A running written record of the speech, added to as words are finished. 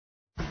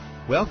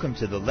Welcome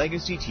to the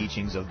legacy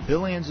teachings of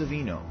Bill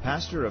Anzavino,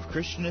 pastor of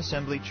Christian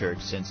Assembly Church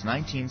since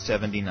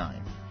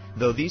 1979.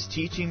 Though these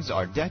teachings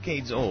are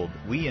decades old,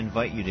 we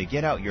invite you to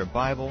get out your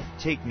Bible,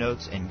 take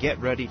notes, and get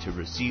ready to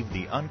receive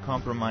the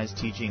uncompromised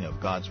teaching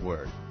of God's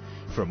Word.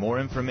 For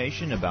more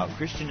information about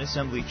Christian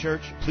Assembly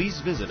Church,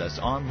 please visit us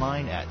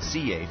online at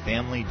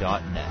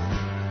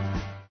cafamily.net.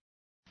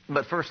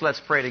 But first, let's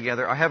pray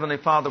together. Our Heavenly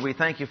Father, we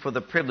thank you for the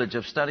privilege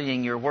of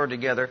studying your Word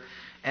together.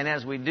 And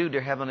as we do,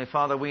 dear Heavenly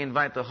Father, we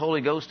invite the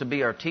Holy Ghost to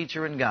be our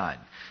teacher and guide,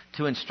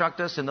 to instruct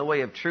us in the way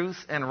of truth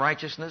and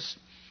righteousness,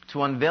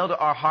 to unveil to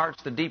our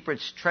hearts the deep,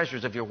 rich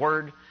treasures of your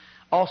Word,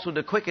 also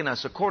to quicken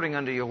us according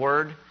unto your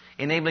Word,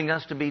 enabling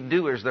us to be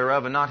doers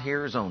thereof and not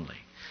hearers only.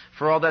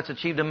 For all that's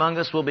achieved among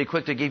us, we'll be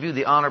quick to give you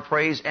the honor,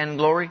 praise, and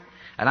glory.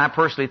 And I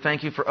personally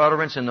thank you for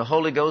utterance in the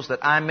Holy Ghost,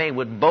 that I may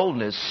with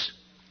boldness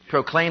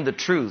proclaim the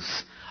truth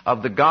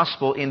of the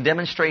gospel in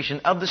demonstration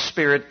of the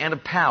Spirit and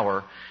of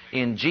power.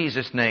 In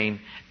Jesus'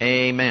 name,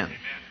 amen.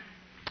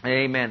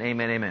 Amen,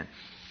 amen, amen.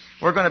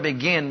 We're going to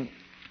begin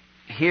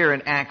here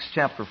in Acts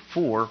chapter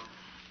 4,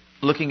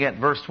 looking at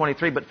verse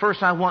 23. But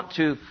first I want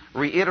to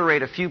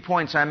reiterate a few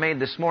points I made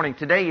this morning.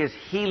 Today is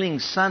Healing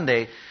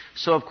Sunday,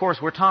 so of course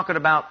we're talking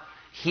about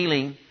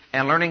healing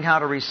and learning how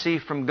to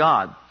receive from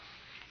God.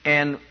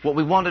 And what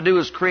we want to do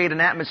is create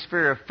an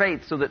atmosphere of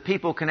faith so that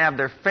people can have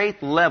their faith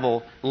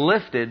level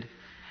lifted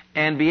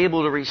and be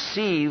able to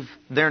receive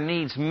their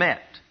needs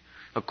met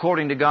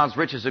according to God's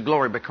riches of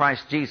glory by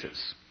Christ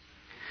Jesus.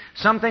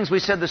 Some things we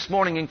said this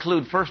morning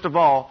include, first of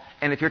all,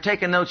 and if you're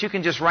taking notes, you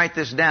can just write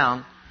this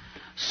down.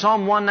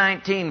 Psalm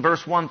 119,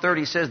 verse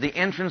 130 says, "The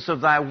entrance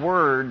of thy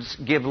words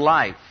give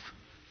life."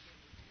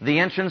 The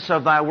entrance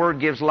of thy word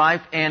gives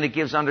life, and it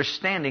gives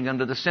understanding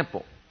unto the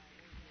simple.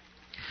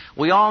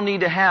 We all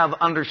need to have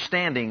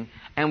understanding,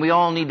 and we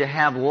all need to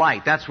have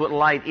light. That's what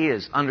light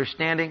is,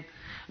 understanding.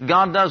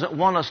 God doesn't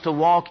want us to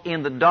walk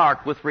in the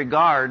dark with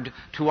regard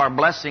to our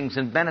blessings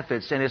and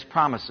benefits and His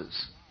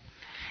promises.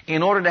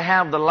 In order to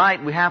have the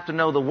light, we have to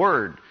know the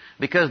Word,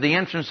 because the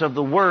entrance of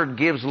the Word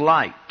gives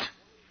light.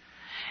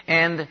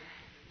 And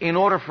in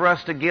order for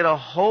us to get a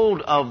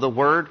hold of the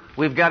Word,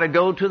 we've got to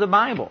go to the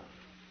Bible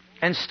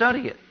and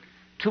study it.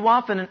 Too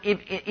often,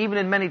 even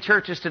in many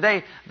churches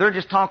today, they're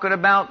just talking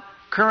about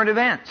current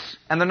events,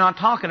 and they're not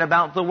talking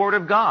about the Word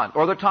of God,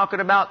 or they're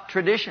talking about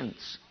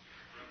traditions.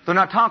 They're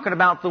not talking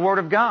about the Word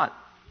of God.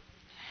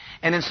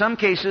 And in some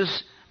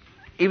cases,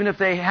 even if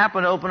they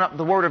happen to open up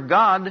the Word of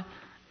God,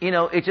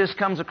 it just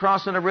comes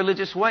across in a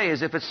religious way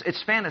as if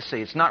it's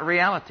fantasy. It's not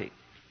reality.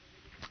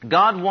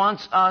 God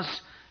wants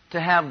us to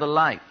have the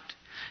light.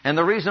 And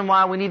the reason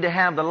why we need to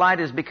have the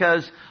light is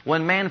because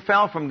when man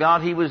fell from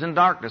God, he was in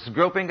darkness,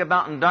 groping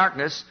about in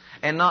darkness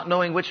and not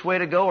knowing which way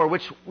to go or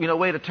which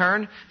way to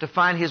turn to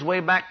find his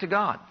way back to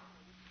God.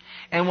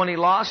 And when he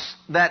lost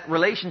that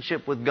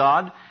relationship with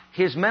God,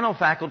 his mental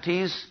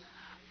faculties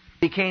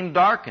became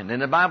darkened.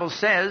 And the Bible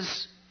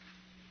says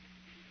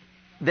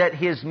that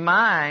his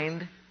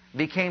mind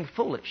became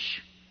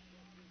foolish.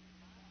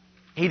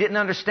 He didn't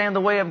understand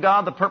the way of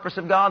God, the purpose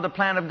of God, the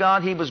plan of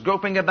God. He was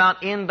groping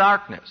about in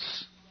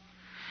darkness.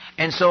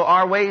 And so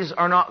our ways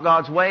are not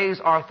God's ways.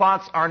 Our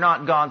thoughts are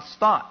not God's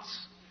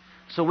thoughts.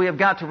 So we have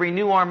got to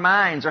renew our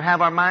minds, or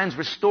have our minds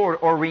restored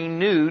or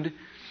renewed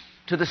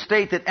to the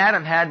state that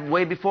Adam had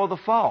way before the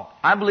fall.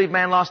 I believe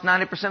man lost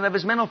 90% of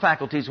his mental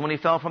faculties when he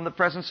fell from the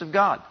presence of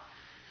God.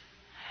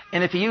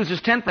 And if he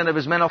uses 10% of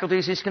his mental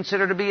faculties, he's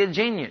considered to be a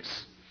genius.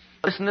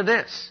 Listen to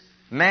this.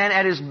 Man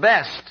at his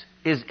best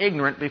is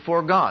ignorant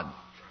before God.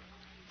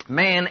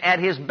 Man at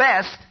his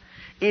best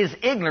is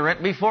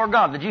ignorant before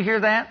God. Did you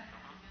hear that?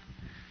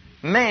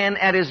 Man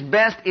at his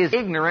best is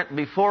ignorant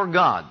before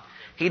God.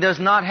 He does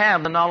not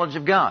have the knowledge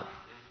of God.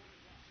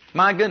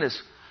 My goodness.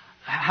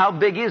 How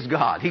big is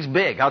God? He's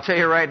big. I'll tell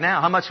you right now.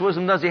 How much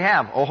wisdom does He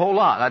have? A whole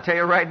lot. I'll tell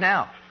you right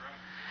now.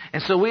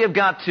 And so we have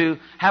got to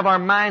have our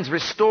minds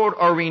restored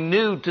or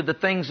renewed to the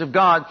things of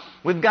God.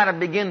 We've got to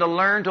begin to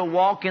learn to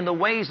walk in the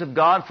ways of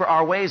God, for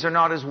our ways are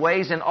not His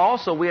ways. And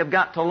also we have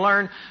got to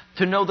learn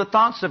to know the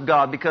thoughts of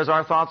God, because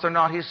our thoughts are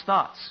not His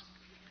thoughts.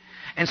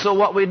 And so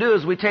what we do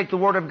is we take the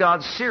Word of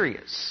God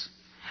serious.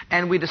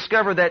 And we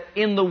discover that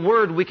in the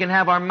Word we can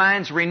have our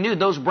minds renewed.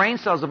 Those brain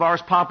cells of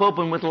ours pop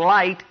open with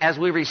light as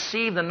we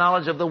receive the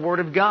knowledge of the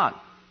Word of God.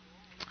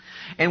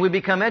 And we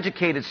become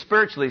educated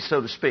spiritually, so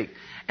to speak.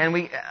 And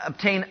we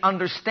obtain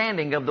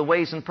understanding of the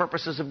ways and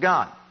purposes of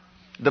God,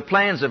 the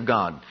plans of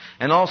God,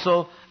 and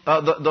also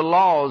the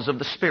laws of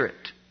the Spirit.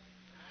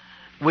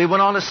 We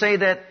went on to say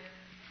that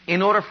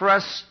in order for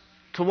us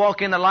to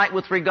walk in the light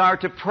with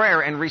regard to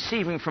prayer and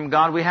receiving from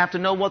God, we have to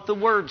know what the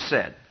Word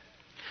said.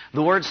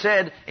 The Word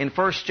said in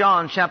 1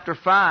 John chapter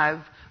 5,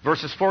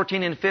 verses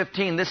 14 and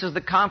 15, this is the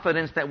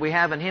confidence that we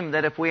have in Him,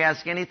 that if we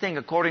ask anything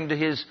according to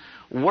His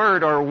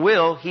word or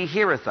will, He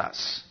heareth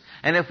us.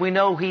 And if we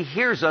know He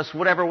hears us,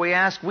 whatever we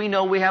ask, we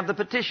know we have the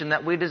petition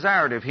that we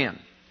desired of Him.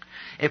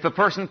 If a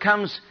person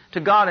comes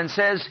to God and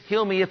says,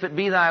 "Heal me if it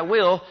be thy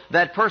will,"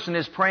 that person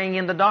is praying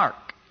in the dark.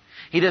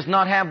 He does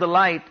not have the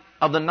light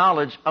of the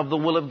knowledge of the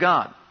will of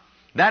God.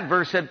 That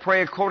verse said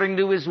pray according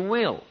to His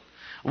will.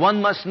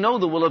 One must know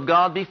the will of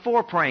God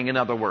before praying, in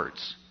other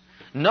words.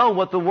 Know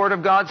what the Word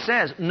of God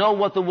says. Know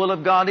what the will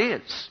of God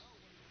is.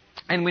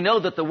 And we know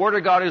that the Word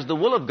of God is the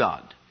will of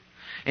God.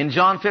 In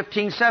John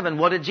 15:7,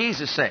 what did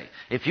Jesus say?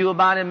 If you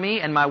abide in me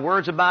and my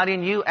words abide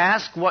in you,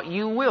 ask what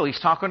you will. He's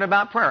talking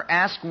about prayer.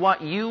 Ask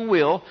what you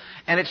will,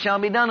 and it shall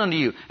be done unto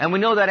you. And we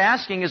know that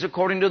asking is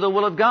according to the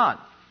will of God.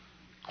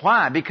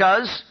 Why?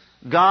 Because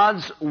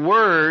God's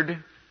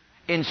Word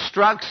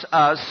instructs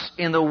us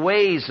in the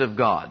ways of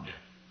God.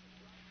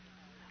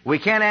 We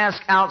can't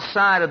ask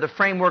outside of the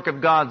framework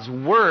of God's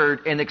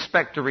Word and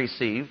expect to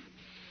receive.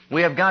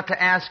 We have got to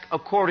ask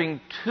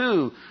according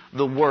to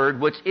the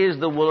Word, which is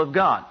the will of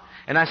God.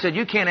 And I said,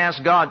 you can't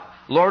ask God,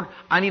 Lord,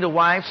 I need a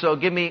wife, so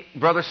give me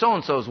brother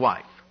so-and-so's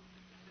wife.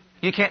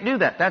 You can't do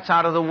that. That's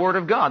out of the Word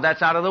of God.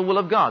 That's out of the will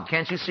of God.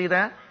 Can't you see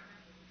that?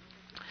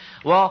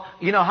 Well,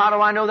 how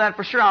do I know that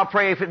for sure? I'll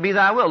pray if it be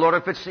thy will. Lord,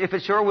 if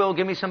it's your will,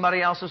 give me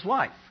somebody else's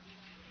wife.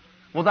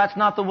 Well, that's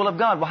not the will of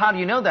God. Well, how do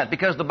you know that?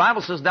 Because the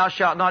Bible says thou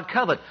shalt not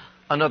covet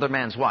another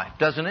man's wife,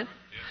 doesn't it?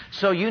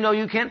 So you know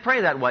you can't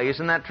pray that way.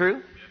 Isn't that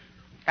true?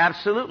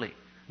 Absolutely.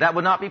 That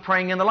would not be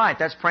praying in the light.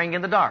 That's praying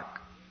in the dark.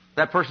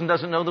 That person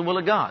doesn't know the will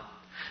of God.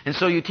 And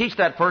so you teach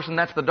that person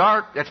that's the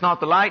dark, that's not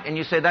the light, and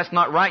you say that's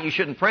not right, you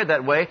shouldn't pray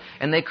that way,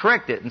 and they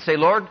correct it and say,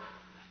 Lord,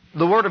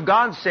 the Word of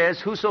God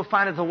says, whoso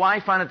findeth a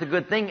wife findeth a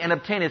good thing and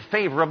obtaineth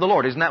favor of the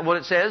Lord. Isn't that what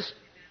it says?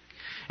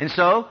 And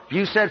so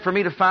you said for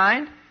me to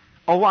find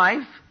a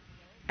wife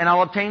and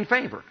I'll obtain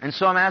favor. And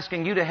so I'm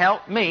asking you to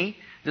help me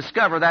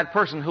discover that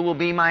person who will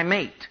be my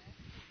mate,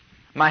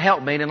 my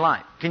helpmate in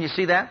life. Can you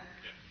see that?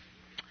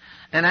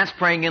 And that's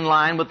praying in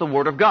line with the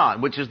Word of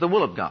God, which is the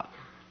will of God.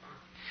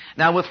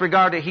 Now, with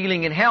regard to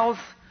healing and health,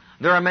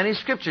 there are many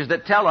scriptures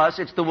that tell us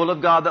it's the will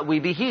of God that we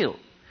be healed.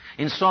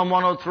 In Psalm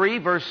 103,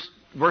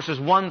 verses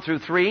 1 through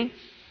 3,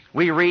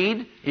 we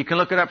read, you can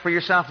look it up for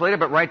yourself later,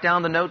 but write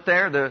down the note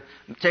there,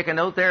 take a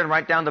note there and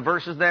write down the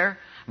verses there.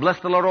 Bless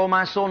the Lord, O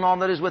my soul, and all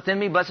that is within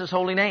me. Bless His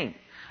holy name.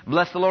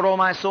 Bless the Lord, O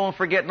my soul, and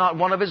forget not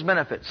one of His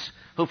benefits,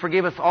 who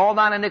forgiveth all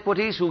thine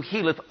iniquities, who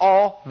healeth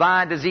all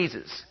thy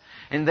diseases.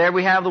 And there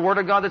we have the Word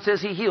of God that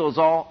says He heals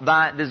all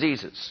thy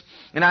diseases.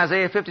 In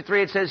Isaiah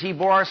 53 it says He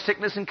bore our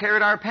sickness and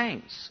carried our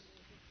pains.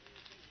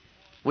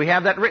 We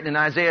have that written in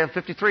Isaiah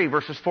 53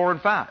 verses 4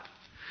 and 5.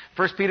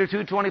 1 Peter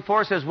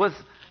 2:24 says, with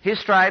His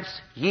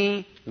stripes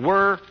ye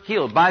were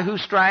healed. By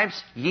whose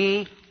stripes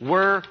ye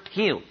were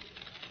healed.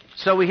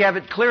 So we have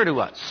it clear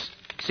to us.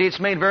 See, it's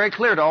made very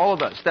clear to all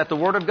of us that the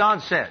Word of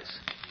God says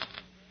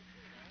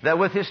that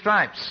with His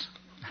stripes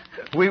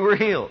we were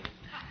healed.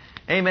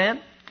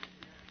 Amen?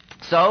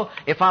 So,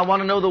 if I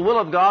want to know the will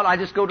of God, I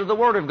just go to the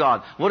Word of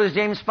God. What does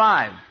James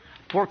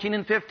 5:14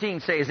 and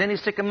 15 say? Is any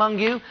sick among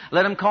you?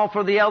 Let him call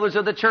for the elders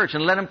of the church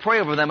and let him pray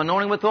over them,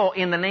 anointing with oil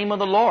in the name of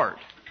the Lord.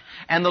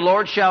 And the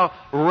Lord shall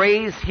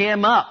raise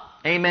him up.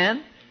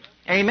 Amen?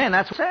 Amen.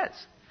 That's what it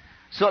says.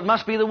 So it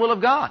must be the will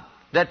of God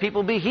that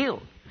people be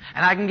healed.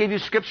 And I can give you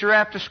scripture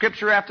after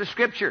scripture after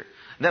scripture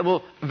that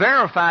will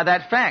verify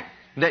that fact,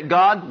 that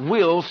God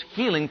wills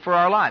healing for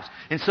our lives.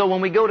 And so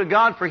when we go to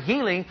God for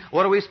healing,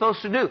 what are we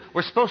supposed to do?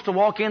 We're supposed to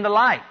walk in the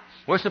light.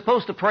 We're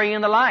supposed to pray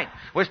in the light.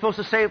 We're supposed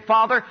to say,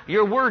 Father,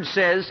 your Word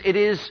says it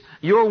is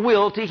your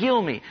will to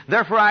heal me.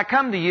 Therefore I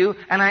come to you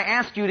and I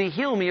ask you to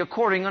heal me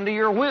according unto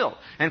your will.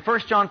 And 1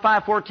 John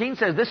 5:14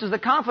 says, this is the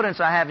confidence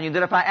I have in you,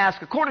 that if I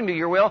ask according to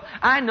your will,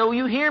 I know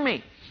you hear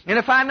me. And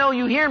if I know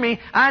you hear me,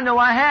 I know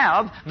I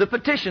have the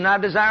petition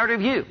I've desired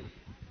of you.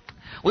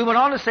 We went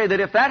on to say that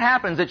if that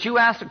happens, that you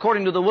ask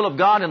according to the will of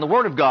God and the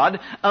Word of God,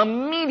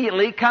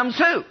 immediately comes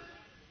who?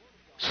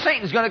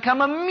 Satan's going to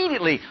come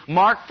immediately.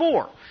 Mark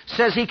 4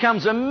 says he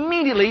comes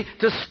immediately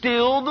to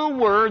steal the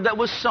word that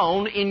was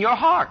sown in your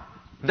heart.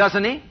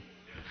 Doesn't he?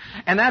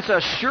 And that's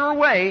a sure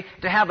way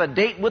to have a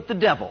date with the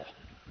devil.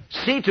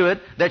 See to it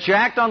that you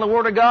act on the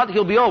Word of God,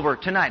 he'll be over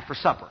tonight for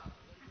supper.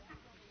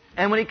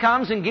 And when he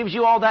comes and gives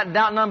you all that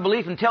doubt and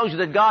unbelief and tells you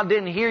that God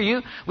didn't hear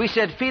you, we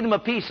said feed him a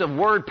piece of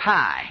word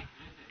pie.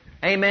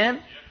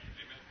 Amen?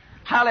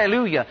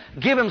 Hallelujah.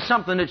 Give him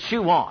something to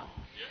chew on.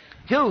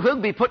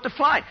 He'll be put to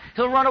flight.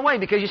 He'll run away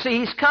because you see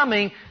he's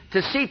coming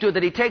to see to it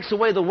that he takes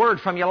away the Word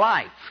from your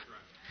life.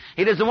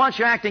 He doesn't want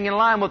you acting in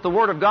line with the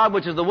Word of God,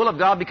 which is the will of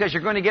God, because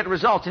you're going to get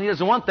results. And he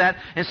doesn't want that.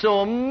 And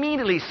so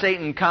immediately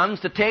Satan comes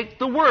to take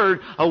the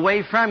Word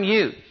away from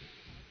you.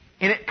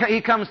 And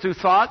he comes through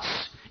thoughts,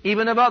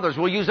 even of others.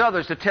 We'll use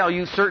others to tell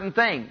you certain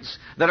things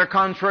that are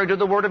contrary to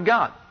the Word of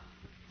God.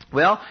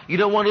 Well, you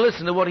don't want to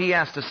listen to what he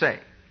has to say.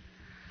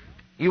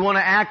 You want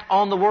to act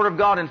on the Word of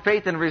God in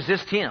faith and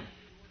resist him.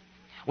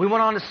 We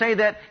went on to say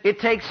that it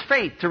takes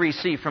faith to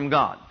receive from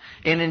God.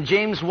 And in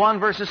James 1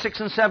 verses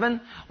 6 and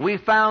 7, we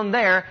found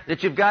there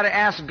that you've got to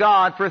ask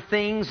God for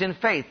things in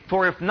faith.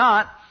 For if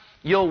not,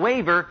 you'll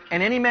waver,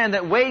 and any man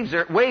that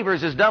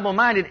wavers is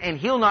double-minded, and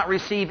he'll not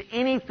receive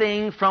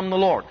anything from the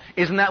Lord.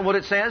 Isn't that what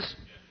it says?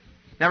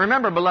 Now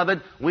remember,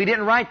 beloved, we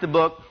didn't write the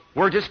book.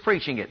 We're just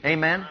preaching it.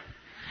 Amen?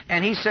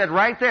 And he said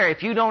right there,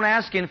 if you don't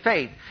ask in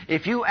faith,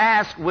 if you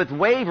ask with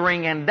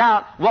wavering and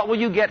doubt, what will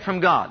you get from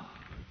God?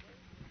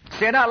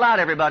 Say it out loud,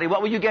 everybody.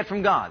 What will you get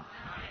from God?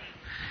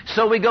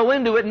 So we go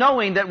into it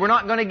knowing that we're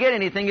not going to get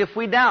anything if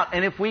we doubt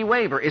and if we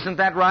waver. Isn't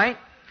that right?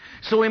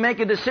 So we make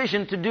a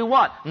decision to do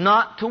what?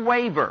 Not to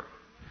waver.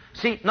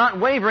 See, not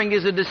wavering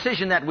is a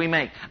decision that we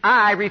make.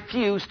 I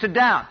refuse to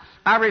doubt.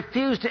 I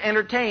refuse to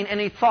entertain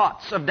any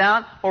thoughts of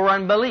doubt or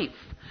unbelief.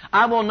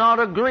 I will not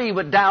agree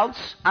with doubts.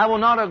 I will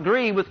not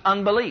agree with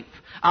unbelief.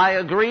 I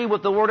agree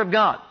with the Word of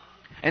God.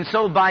 And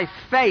so by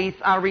faith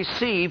I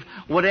receive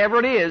whatever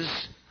it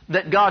is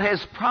that God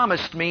has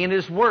promised me in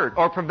His Word,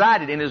 or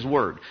provided in His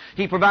Word.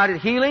 He provided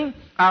healing.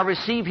 I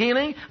receive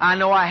healing. I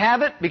know I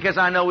have it because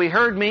I know He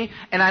heard me,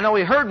 and I know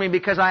He heard me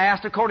because I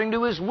asked according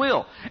to His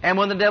will. And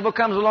when the devil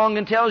comes along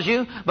and tells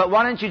you, but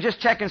why don't you just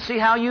check and see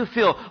how you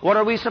feel? What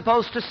are we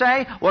supposed to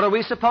say? What are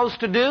we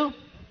supposed to do?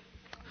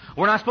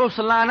 We're not supposed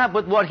to line up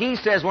with what he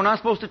says. We're not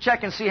supposed to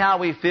check and see how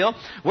we feel.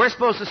 We're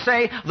supposed to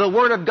say, the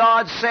Word of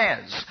God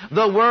says.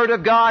 The Word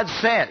of God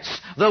says.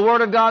 The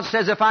Word of God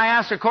says, if I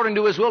ask according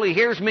to His will, He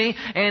hears me.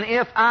 And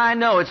if I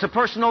know, it's a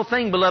personal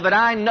thing, beloved,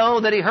 I know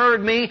that He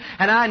heard me,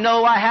 and I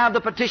know I have the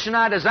petition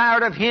I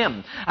desired of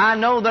Him. I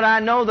know that I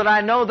know that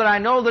I know that I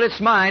know that it's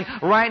mine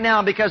right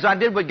now because I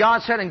did what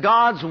God said, and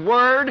God's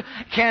Word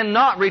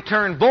cannot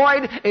return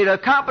void. It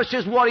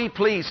accomplishes what He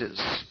pleases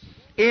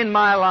in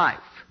my life.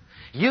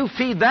 You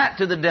feed that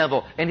to the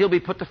devil, and he'll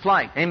be put to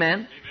flight. Amen?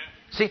 Amen.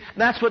 See,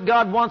 that's what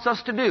God wants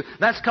us to do.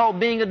 That's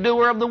called being a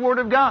doer of the Word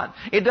of God.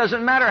 It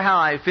doesn't matter how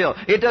I feel.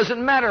 It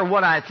doesn't matter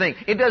what I think.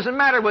 It doesn't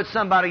matter what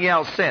somebody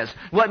else says.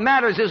 What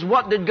matters is,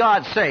 what did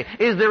God say?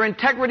 Is there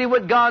integrity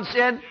what God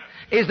said?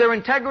 Is there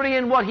integrity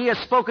in what He has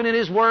spoken in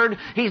His Word?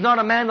 He's not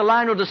a man to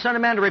lie, nor the Son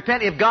of Man to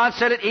repent. If God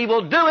said it, He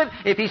will do it.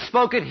 If He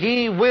spoke it,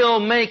 He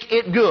will make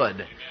it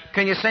good.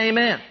 Can you say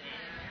amen?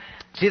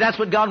 See, that's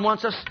what God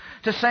wants us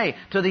to say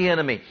to the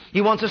enemy.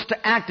 He wants us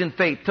to act in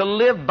faith, to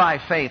live by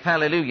faith.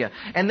 Hallelujah.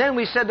 And then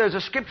we said there's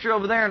a scripture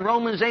over there in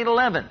Romans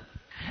 8:11.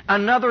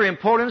 Another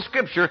important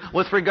scripture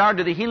with regard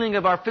to the healing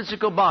of our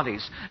physical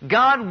bodies.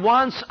 God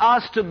wants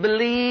us to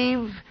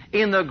believe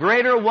in the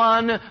greater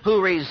one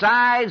who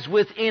resides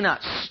within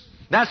us.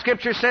 That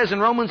scripture says in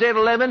Romans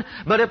 8:11,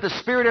 but if the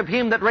Spirit of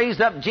Him that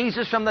raised up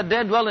Jesus from the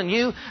dead dwell in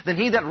you, then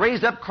He that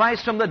raised up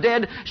Christ from the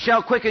dead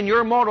shall quicken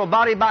your mortal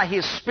body by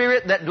His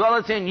Spirit that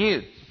dwelleth in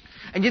you.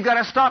 And you've got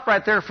to stop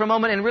right there for a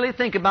moment and really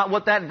think about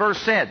what that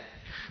verse said.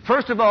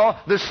 First of all,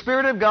 the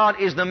Spirit of God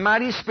is the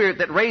mighty Spirit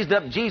that raised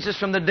up Jesus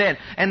from the dead.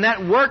 And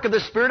that work of the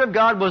Spirit of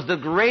God was the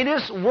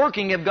greatest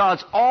working of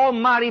God's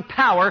almighty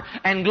power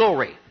and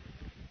glory.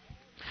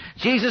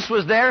 Jesus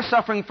was there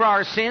suffering for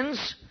our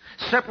sins,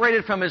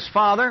 separated from His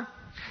Father.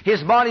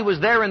 His body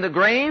was there in the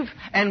grave,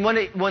 and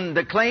when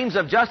the claims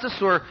of justice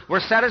were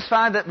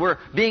satisfied that were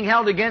being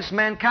held against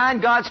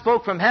mankind, God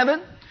spoke from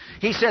heaven.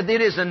 He said,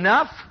 it is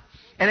enough.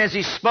 And as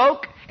He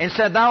spoke and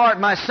said, thou art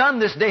my Son,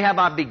 this day have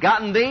I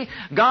begotten thee,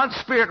 God's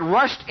Spirit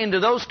rushed into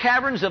those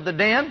caverns of the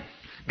den,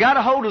 got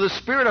a hold of the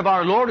Spirit of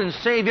our Lord and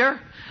Savior.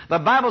 The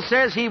Bible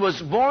says He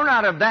was born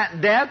out of that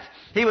death.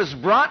 He was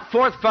brought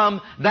forth from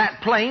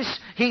that place.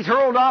 He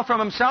hurled off from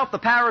Himself the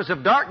powers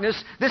of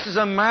darkness. This is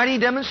a mighty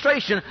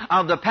demonstration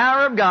of the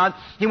power of God.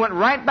 He went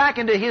right back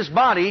into His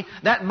body,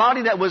 that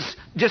body that was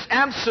just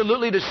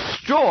absolutely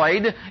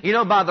destroyed,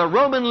 by the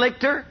Roman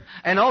lictor,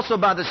 and also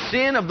by the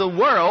sin of the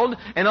world,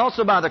 and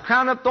also by the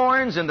crown of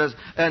thorns, and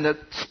the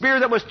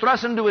spear that was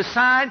thrust into His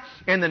side,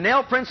 and the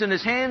nail prints in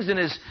His hands and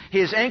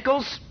his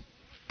ankles.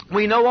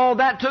 We know all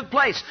that took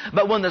place.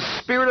 But when the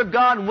Spirit of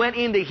God went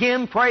into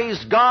Him,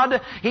 praise God,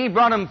 He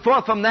brought Him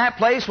forth from that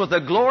place with a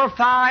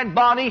glorified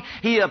body.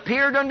 He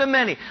appeared unto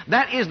many.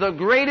 That is the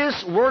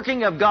greatest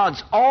working of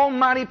God's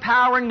almighty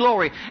power and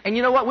glory. And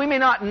you know what? We may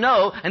not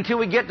know until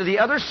we get to the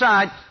other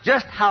side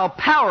just how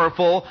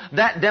powerful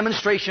that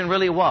demonstration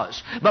really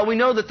was. But we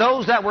know that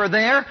those that were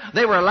there,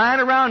 they were lying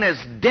around as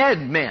dead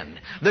men.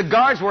 The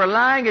guards were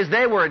lying as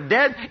they were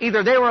dead.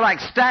 Either they were like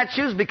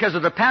statues because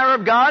of the power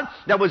of God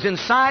that was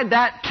inside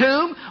that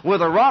tomb where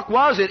the rock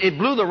was. It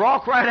blew the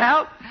rock right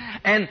out.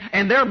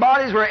 And their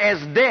bodies were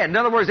as dead. In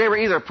other words, they were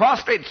either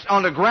prostrate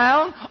on the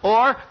ground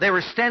or they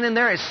were standing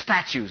there as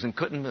statues and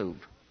couldn't move.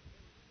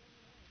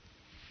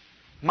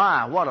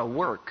 My, what a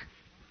work.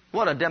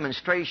 What a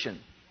demonstration.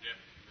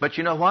 But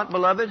you know what,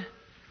 beloved?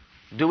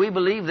 Do we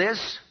believe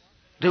this?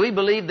 Do we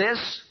believe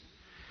this?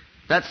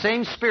 That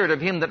same Spirit of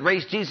Him that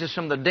raised Jesus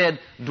from the dead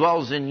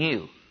dwells in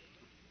you.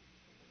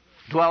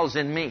 Dwells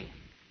in me.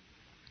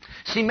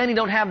 See, many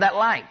don't have that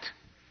light.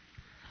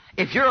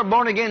 If you're a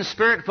born-again,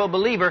 Spirit-filled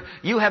believer,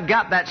 you have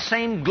got that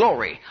same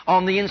glory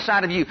on the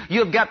inside of you.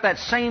 You've got that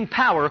same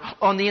power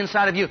on the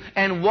inside of you.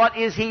 And what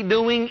is He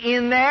doing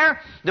in there?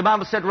 The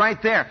Bible said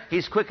right there,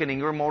 He's quickening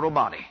your mortal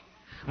body.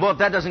 Well, if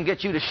that doesn't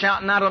get you to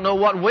shouting, I don't know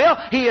what will.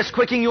 He is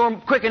quickening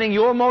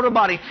your mortal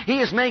body.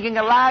 He is making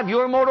alive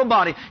your mortal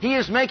body. He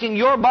is making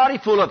your body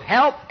full of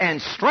health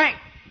and strength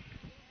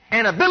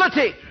and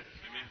ability.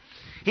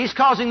 He's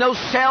causing those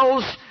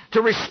cells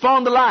to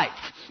respond to life.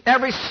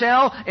 Every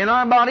cell in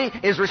our body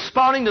is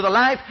responding to the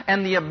life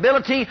and the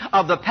ability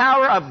of the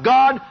power of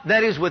God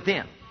that is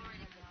within.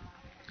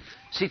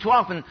 See, too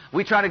often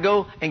we try to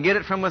go and get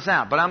it from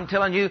without. But I'm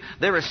telling you,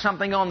 there is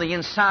something on the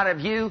inside of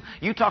you.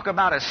 You talk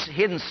about a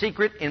hidden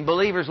secret in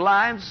believers'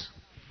 lives.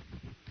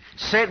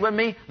 Say it with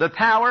me. The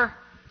power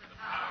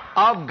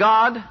of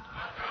God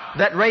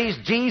that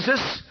raised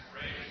Jesus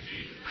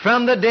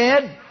from the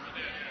dead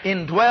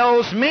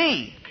indwells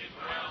me,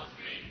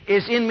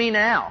 is in me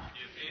now,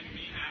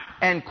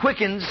 and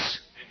quickens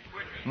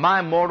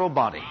my mortal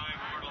body.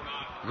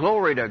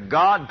 Glory to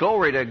God,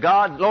 glory to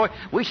God. Lord,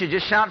 we should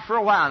just shout for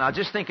a while now,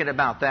 just thinking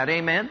about that.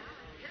 Amen?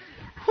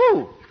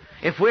 Whew!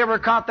 If we ever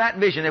caught that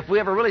vision, if we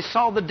ever really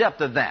saw the depth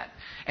of that,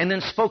 and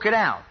then spoke it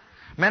out.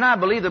 Man, I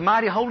believe the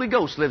mighty Holy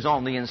Ghost lives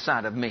on the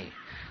inside of me.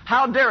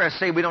 How dare I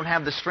say we don't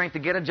have the strength to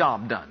get a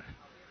job done?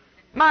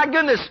 My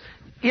goodness!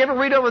 You ever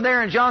read over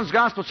there in John's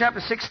Gospel, chapter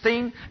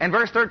 16, and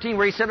verse 13,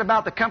 where he said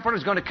about the Comforter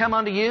is going to come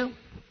unto you?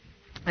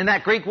 And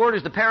that Greek word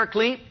is the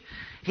Paraclete.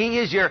 He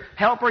is your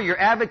helper, your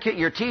advocate,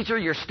 your teacher,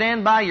 your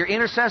standby, your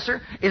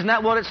intercessor. Isn't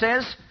that what it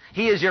says?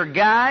 He is your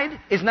guide.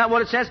 Isn't that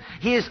what it says?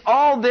 He is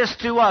all this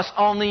to us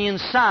on the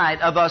inside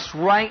of us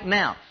right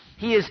now.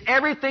 He is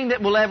everything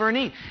that we'll ever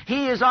need.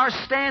 He is our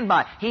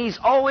standby. He's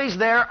always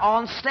there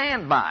on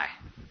standby.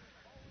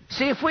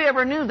 See, if we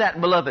ever knew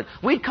that, beloved,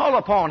 we'd call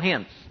upon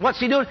Him. What's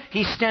He doing?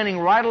 He's standing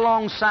right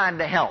alongside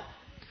to help.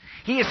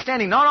 He is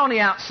standing not on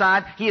the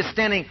outside, He is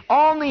standing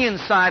on the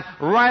inside,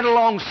 right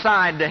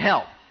alongside to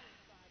help.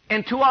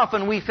 And too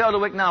often we fail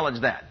to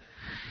acknowledge that.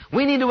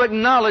 We need to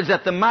acknowledge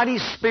that the mighty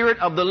Spirit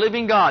of the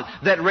living God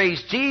that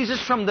raised Jesus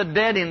from the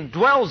dead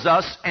indwells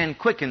us and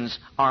quickens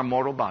our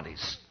mortal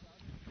bodies.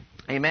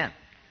 Amen.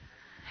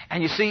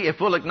 And you see,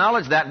 if we'll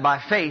acknowledge that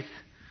by faith,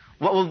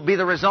 what will be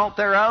the result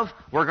thereof?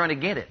 We're going to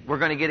get it. We're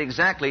going to get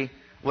exactly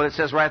what it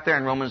says right there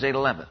in Romans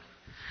 8:11.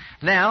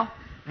 Now,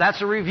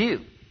 that's a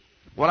review.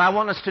 What I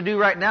want us to do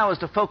right now is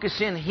to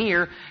focus in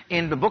here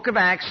in the book of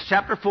Acts,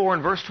 chapter 4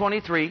 and verse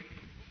 23.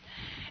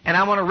 And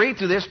I want to read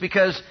through this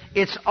because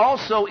it's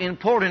also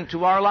important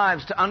to our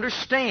lives to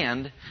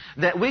understand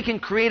that we can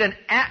create an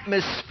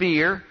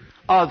atmosphere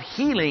of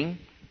healing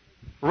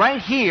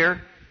right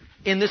here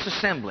in this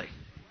assembly.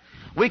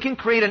 We can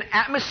create an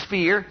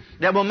atmosphere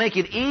that will make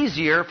it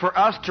easier for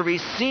us to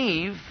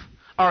receive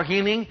our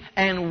healing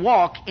and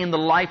walk in the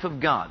life of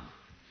God.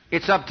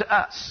 It's up to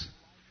us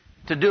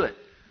to do it.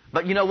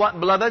 But you know what,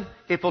 beloved?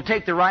 If we'll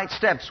take the right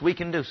steps, we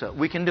can do so.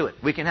 We can do it.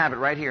 We can have it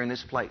right here in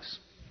this place.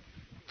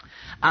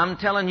 I'm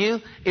telling you,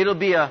 it'll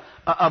be a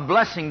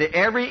blessing to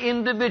every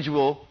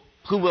individual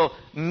who will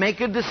make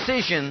a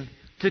decision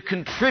to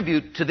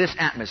contribute to this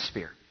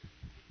atmosphere.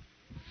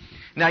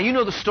 Now, you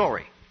know the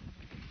story.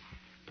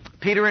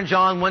 Peter and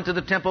John went to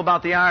the temple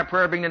about the hour of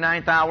prayer, being the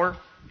 9th hour.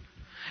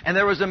 And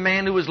there was a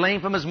man who was lame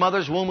from his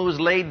mother's womb, who was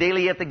laid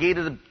daily at the gate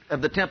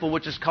of the temple,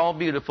 which is called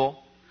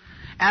Beautiful,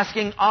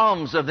 asking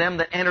alms of them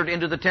that entered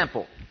into the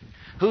temple.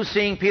 Who,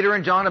 seeing Peter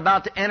and John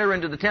about to enter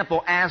into the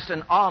temple, asked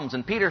an alms.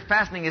 And Peter,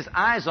 fastening his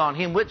eyes on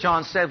him, with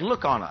John, said,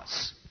 Look on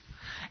us.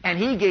 And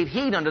he gave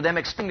heed unto them,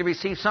 expecting to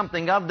receive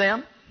something of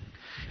them.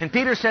 And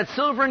Peter said,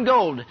 Silver and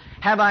gold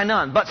have I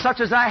none, but such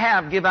as I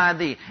have give I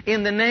thee.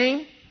 In the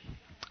name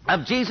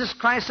of Jesus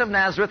Christ of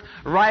Nazareth,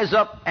 rise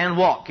up and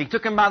walk. He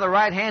took him by the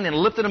right hand and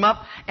lifted him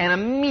up, and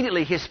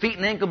immediately his feet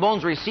and ankle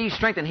bones received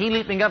strength, and he,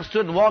 leaping up,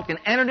 stood and walked and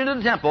entered into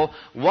the temple,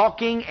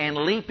 walking and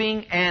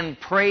leaping and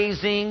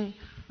praising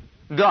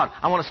God.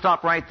 I want to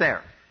stop right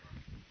there.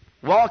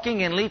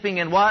 Walking and leaping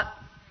and what?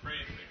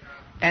 Praising.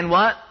 And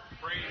what?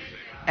 Praising.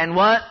 And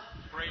what?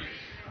 Praising.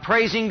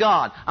 Praising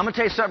God. I'm going to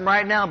tell you something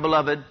right now,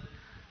 beloved.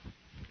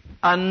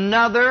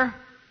 Another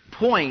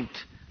point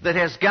that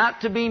has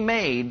got to be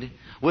made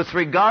with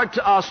regard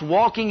to us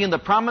walking in the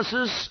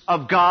promises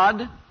of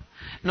God,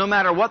 no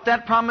matter what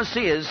that promise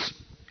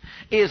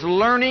is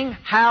learning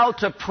how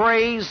to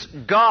praise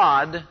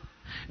God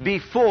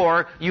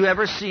before you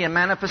ever see a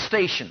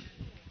manifestation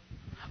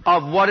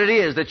of what it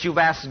is that you've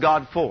asked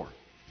God for.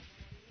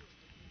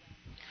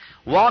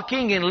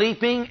 Walking and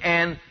leaping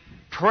and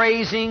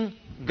praising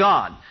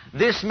God.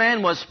 This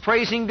man was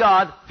praising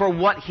God for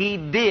what He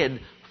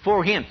did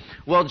for him.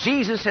 Well,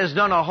 Jesus has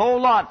done a whole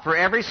lot for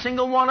every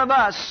single one of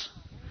us.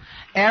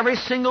 Every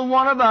single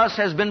one of us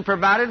has been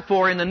provided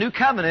for in the new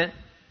covenant.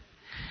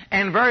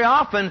 And very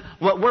often,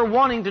 what we're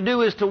wanting to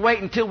do is to wait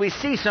until we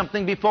see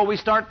something before we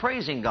start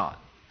praising God.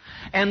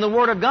 And the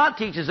Word of God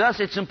teaches us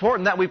it's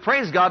important that we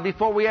praise God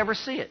before we ever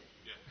see it.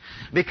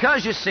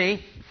 Because, you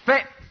see,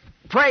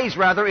 praise,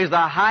 is the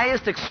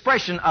highest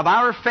expression of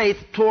our faith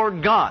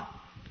toward God.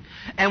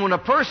 And when a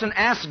person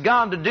asks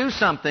God to do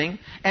something,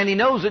 and he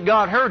knows that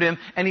God heard him,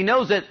 and he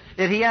knows that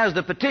he has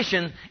the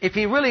petition, if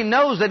he really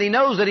knows that he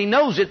knows that he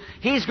knows it,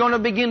 he's going to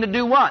begin to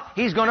do what?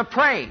 He's going to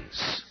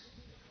praise.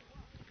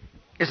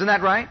 Isn't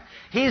that right?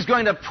 He's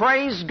going to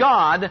praise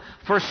God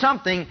for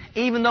something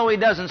even though he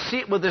doesn't see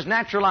it with his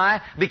natural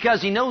eye,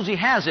 because he knows he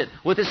has it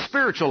with his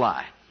spiritual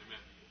eye.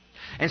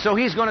 And so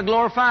he's going to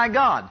glorify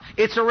God.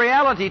 It's a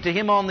reality to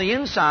him on the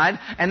inside,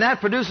 and that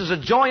produces a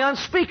joy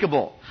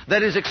unspeakable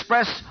that is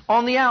expressed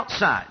on the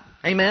outside.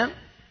 Amen?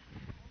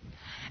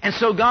 And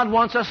so God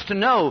wants us to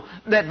know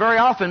that very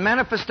often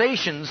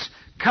manifestations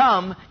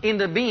come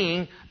into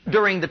being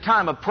during the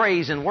time of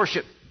praise and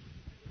worship,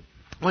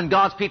 when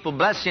God's people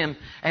bless Him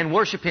and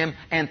worship Him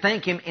and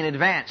thank Him in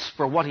advance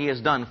for what He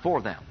has done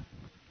for them.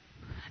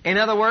 In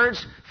other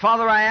words,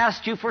 Father, I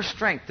asked You for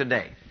strength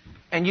today,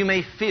 and You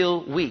may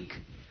feel weak.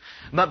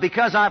 But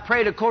because I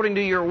prayed according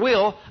to Your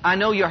will, I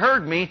know You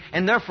heard me,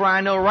 and therefore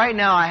I know right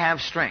now I have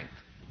strength.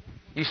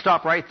 You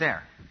stop right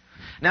there.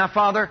 Now,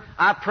 Father,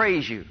 I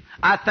praise You.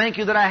 I thank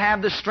You that I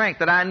have the strength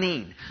that I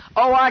need.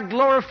 Oh, I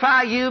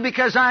glorify You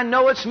because I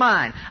know it's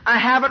mine. I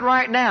have it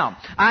right now.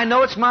 I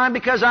know it's mine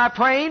because I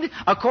prayed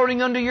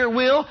according unto Your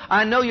will.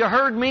 I know You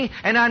heard me,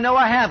 and I know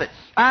I have it.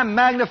 I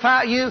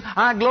magnify You.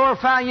 I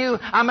glorify You.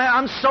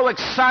 I'm so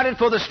excited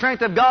for the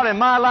strength of God in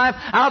my life.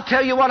 I'll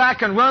tell you what, I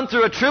can run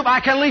through a troop.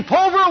 I can leap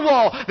over a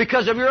wall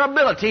because of Your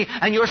ability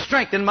and Your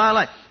strength in my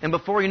life. And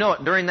before you know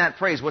it, during that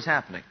praise, what's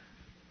happening?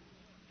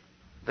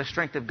 The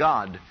strength of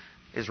God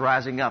is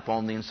rising up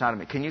on the inside of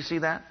me. Can you see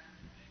that?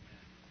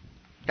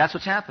 That's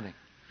what's happening.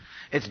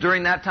 It's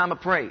during that time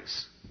of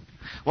praise.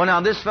 Well,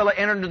 now, this fellow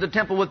entered into the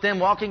temple with them,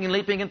 walking and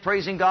leaping and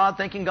praising God,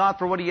 thanking God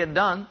for what He had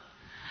done.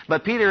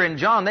 But Peter and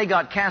John, they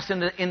got cast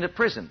into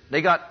prison.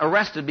 They got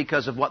arrested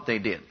because of what they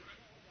did.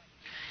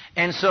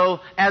 And so,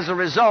 as a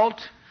result,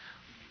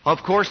 of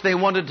course, they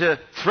wanted to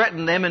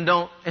threaten them and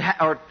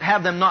or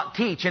have them not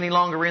teach any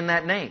longer in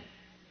that name.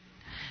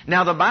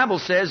 Now, the Bible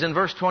says in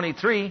verse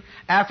 23,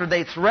 after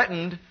they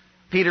threatened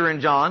Peter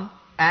and John,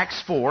 Acts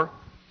 4,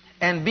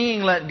 and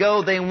being let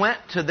go, they went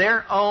to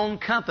their own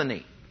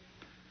company.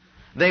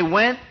 They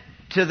went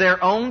to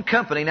their own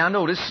company, now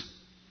notice,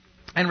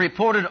 and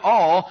reported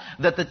all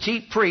that the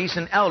chief priests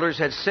and elders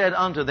had said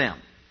unto them.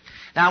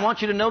 Now I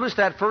want you to notice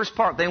that first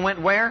part. They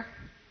went where?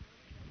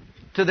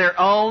 To their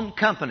own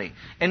company.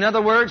 In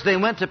other words, they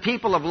went to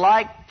people of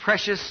like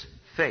precious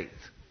faith.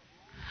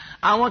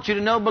 I want you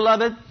to know,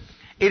 beloved,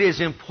 it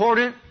is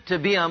important to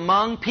be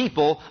among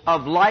people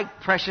of like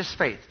precious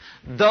faith.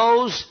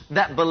 Those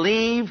that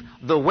believe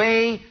the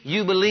way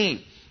you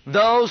believe.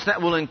 Those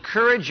that will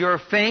encourage your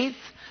faith.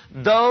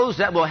 Those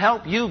that will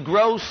help you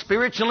grow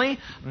spiritually.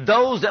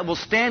 Those that will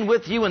stand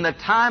with you in the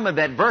time of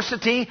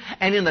adversity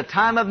and in the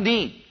time of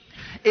need.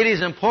 It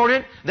is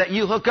important that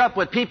you hook up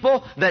with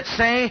people that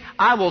say,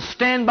 I will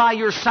stand by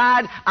your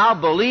side.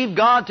 I'll believe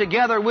God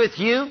together with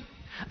you.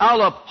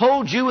 I'll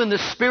uphold you in the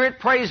Spirit,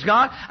 praise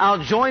God.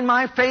 I'll join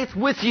my faith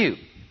with you.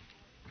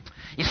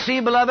 You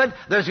see, beloved,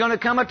 there's going to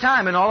come a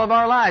time in all of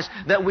our lives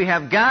that we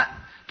have got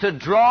to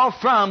draw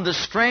from the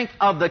strength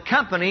of the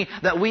company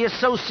that we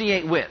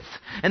associate with.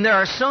 And there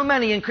are so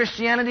many in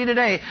Christianity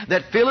today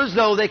that feel as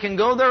though they can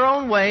go their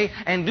own way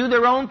and do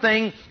their own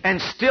thing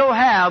and still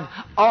have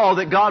all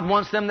that God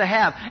wants them to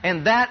have.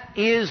 And that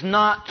is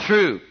not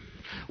true.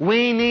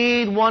 We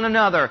need one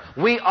another.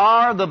 We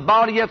are the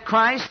body of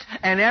Christ,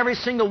 and every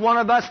single one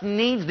of us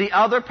needs the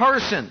other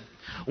person.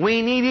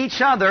 We need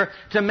each other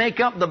to make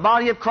up the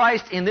body of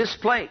Christ in this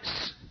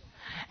place.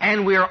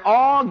 And we're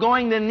all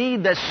going to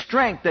need the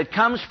strength that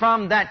comes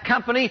from that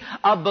company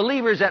of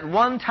believers at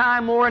one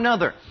time or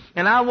another.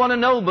 And I want to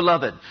know,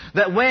 beloved,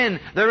 that when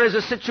there is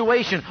a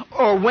situation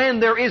or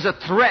when there is a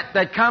threat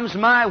that comes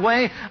my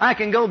way, I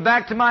can go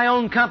back to my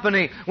own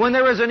company. When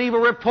there is an evil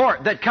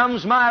report that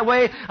comes my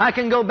way, I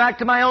can go back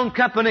to my own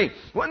company.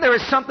 When there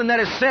is something that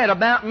is said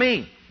about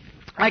me,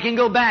 I can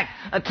go back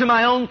to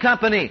my own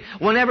company.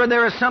 Whenever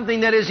there is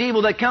something that is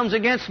evil that comes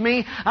against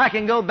me, I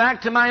can go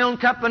back to my own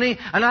company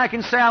and I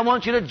can say, I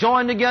want you to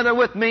join together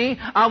with me.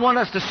 I want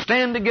us to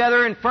stand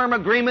together in firm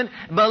agreement,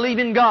 believe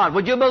in God.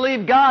 Would you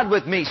believe God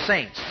with me,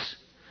 saints?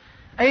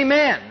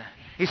 Amen.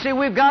 You see,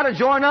 we've got to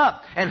join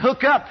up and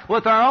hook up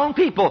with our own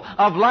people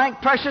of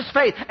like precious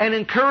faith and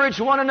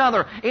encourage one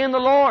another in the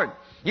Lord.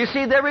 You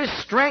see, there is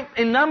strength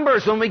in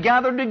numbers when we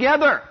gather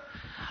together.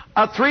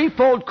 A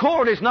threefold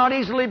cord is not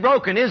easily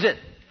broken, is it?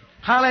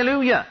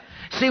 Hallelujah.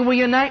 See, we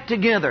unite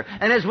together.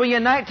 And as we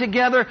unite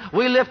together,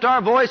 we lift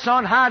our voice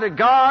on high to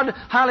God.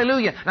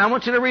 Hallelujah. Now I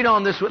want you to read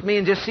on this with me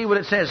and just see what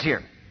it says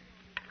here.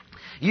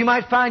 You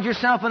might find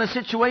yourself in a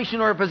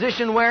situation or a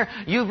position where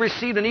you've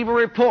received an evil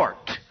report.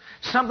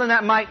 Something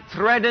that might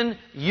threaten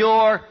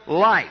your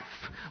life.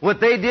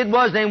 What they did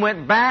was they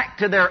went back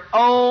to their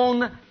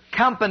own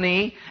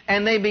company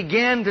and they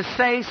began to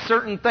say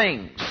certain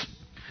things.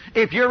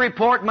 If your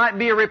report might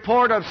be a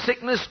report of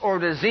sickness or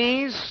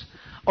disease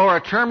or a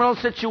terminal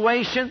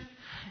situation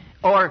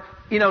or,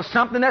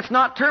 something that's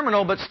not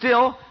terminal but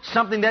still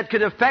something that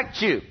could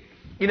affect you,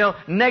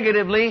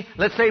 negatively,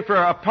 let's say for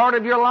a part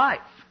of your life.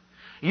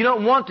 You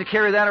don't want to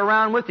carry that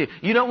around with you.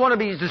 You don't want to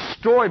be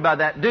destroyed by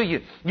that, do you?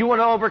 You want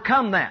to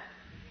overcome that.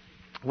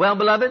 Well,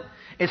 beloved,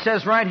 it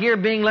says right here,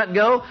 being let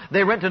go,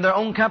 they went to their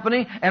own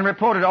company and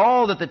reported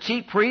all that the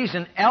chief priests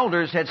and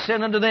elders had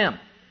said unto them.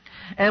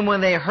 And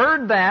when they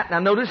heard that, now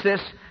notice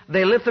this,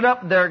 they lifted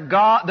up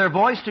their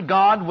voice to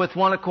God with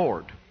one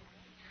accord.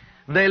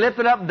 They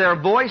lifted up their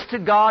voice to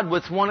God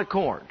with one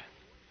accord.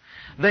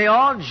 They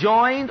all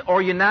joined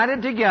or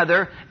united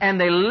together and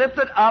they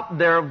lifted up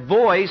their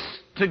voice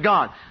to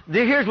God.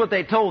 Here's what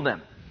they told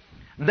them.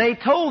 They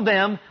told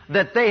them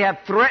that they have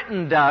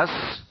threatened us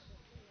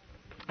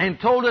and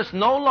told us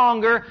no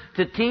longer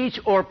to teach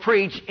or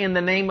preach in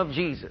the name of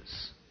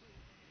Jesus.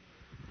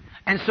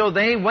 And so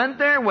they went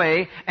their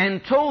way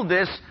and told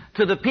this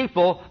to the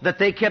people that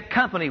they kept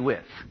company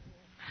with.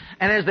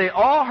 And as they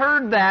all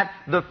heard that,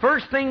 the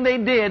first thing they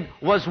did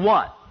was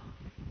what?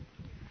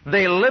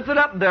 They lifted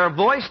up their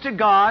voice to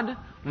God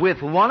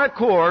with one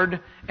accord,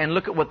 and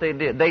look at what they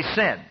did. They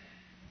said,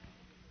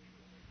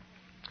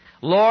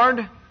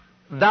 Lord,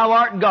 Thou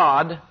art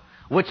God,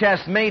 which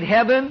hast made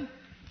heaven,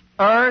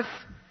 earth,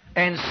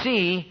 and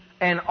sea,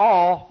 and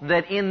all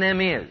that in them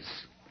is.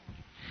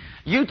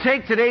 You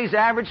take today's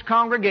average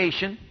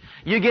congregation,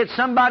 you get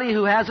somebody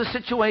who has a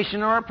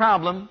situation or a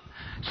problem,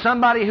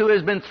 somebody who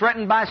has been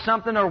threatened by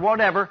something or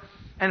whatever,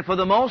 and for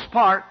the most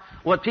part,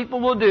 what people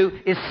will do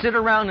is sit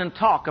around and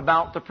talk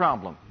about the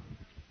problem.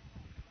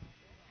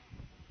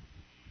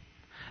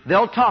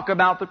 They'll talk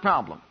about the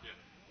problem.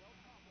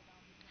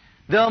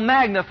 They'll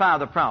magnify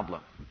the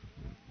problem.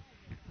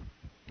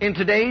 In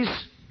today's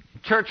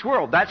church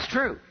world, that's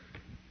true.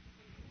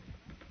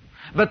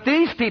 But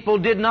these people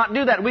did not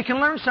do that. We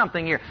can learn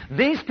something here.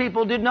 These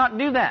people did not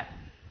do that.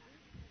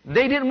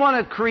 They didn't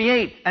want to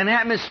create an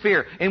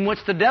atmosphere in which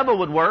the devil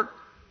would work.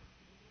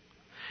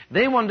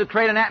 They wanted to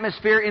create an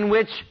atmosphere in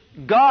which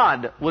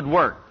God would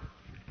work.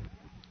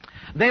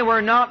 They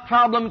were not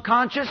problem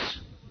conscious.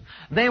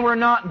 They were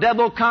not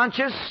devil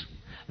conscious.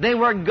 They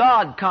were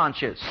God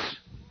conscious.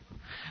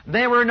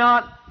 They were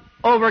not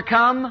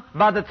overcome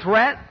by the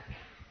threat.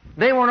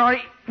 They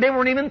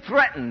weren't even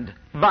threatened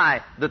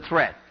by the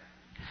threat.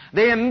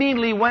 They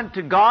immediately went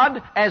to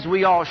God, as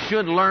we all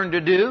should learn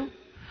to do.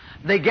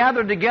 They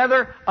gathered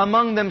together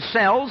among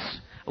themselves,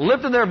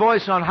 lifted their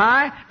voice on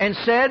high, and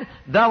said,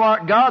 Thou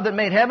art God that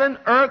made heaven,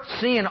 earth,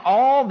 sea, and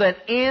all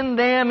that in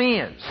them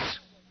is.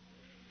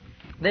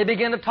 They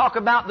began to talk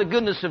about the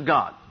goodness of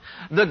God,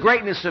 the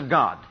greatness of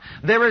God.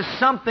 There is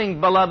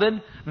something,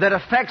 beloved, that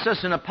affects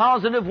us in a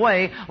positive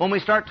way when we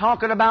start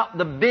talking about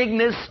the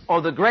bigness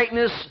or the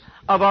greatness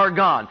of our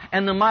God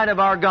and the might of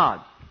our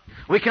God.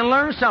 We can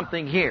learn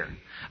something here.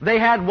 They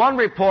had one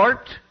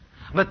report,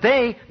 but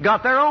they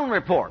got their own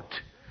report.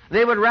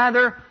 They would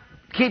rather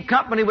keep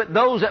company with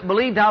those that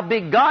believed how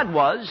big God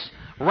was,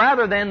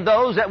 rather than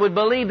those that would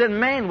believe that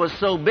man was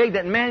so big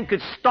that man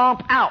could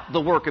stomp out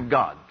the work of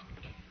God.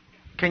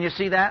 Can you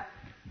see that?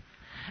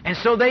 And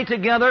so they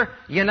together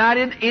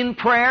united in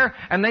prayer,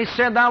 and they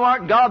said, Thou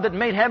art God that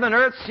made heaven,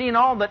 earth, sea, and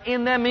all that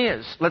in them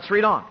is. Let's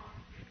read on.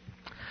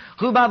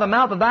 Who by the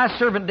mouth of thy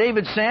servant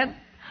David said,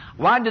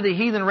 Why did the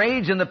heathen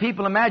rage and the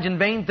people imagine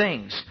vain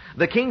things?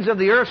 The kings of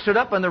the earth stood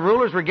up, and the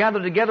rulers were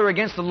gathered together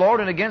against the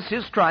Lord and against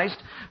His Christ,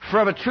 for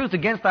of a truth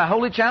against thy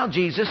holy child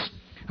Jesus,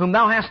 whom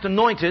thou hast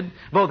anointed,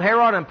 both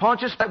Herod and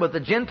Pontius, with the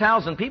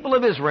Gentiles and people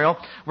of Israel,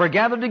 were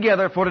gathered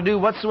together for to do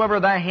whatsoever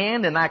thy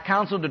hand and thy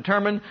counsel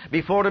determined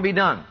before to be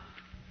done.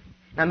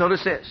 Now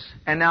notice this.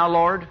 And now,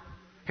 Lord,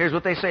 here's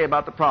what they say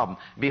about the problem.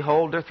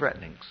 Behold their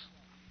threatenings.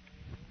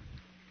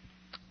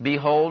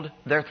 Behold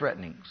their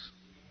threatenings.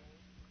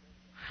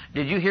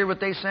 Did you hear what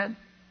they said?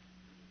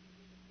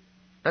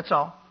 That's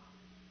all.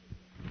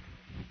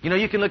 You know,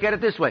 you can look at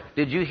it this way.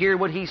 Did you hear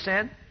what he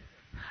said?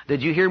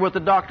 Did you hear what the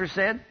doctor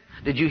said?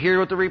 Did you hear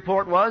what the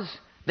report was?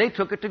 They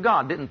took it to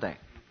God, didn't they?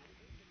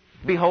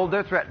 Behold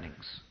their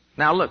threatenings.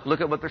 Now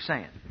look at what they're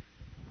saying.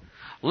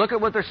 Look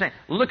at what they're saying.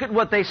 Look at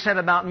what they said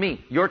about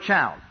me, your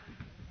child.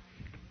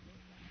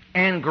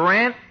 And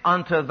grant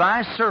unto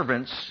thy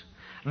servants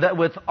that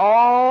with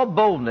all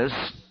boldness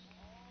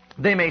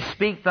they may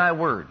speak thy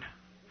word,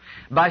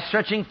 by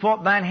stretching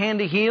forth thine hand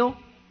to heal,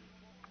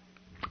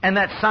 and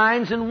that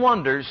signs and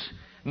wonders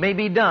may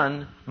be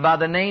done by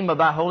the name of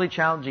thy holy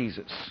child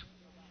Jesus.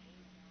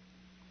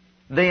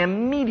 They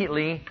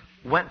immediately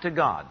went to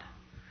God.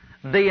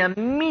 They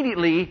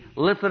immediately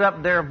lifted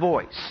up their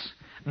voice.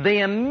 They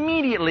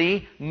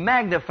immediately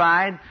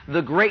magnified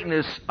the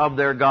greatness of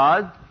their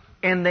God,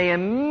 and they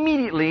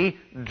immediately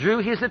drew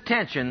His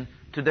attention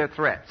to their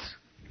threats.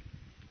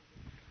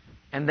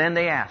 And then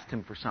they asked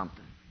Him for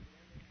something.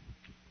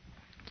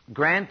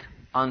 Grant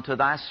unto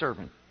thy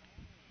servant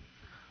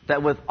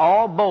that with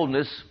all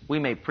boldness we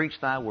may preach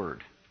thy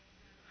word,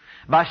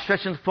 by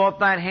stretching forth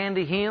thine hand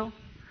to heal,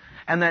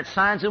 and that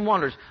signs and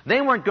wonders.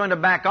 They weren't going to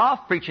back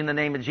off preaching the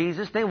name of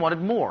Jesus. They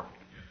wanted more.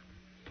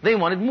 They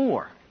wanted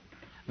more.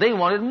 They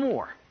wanted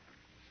more.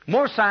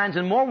 More signs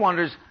and more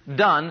wonders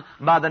done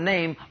by the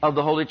name of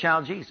the Holy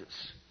Child Jesus.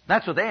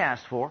 That's what they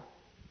asked for.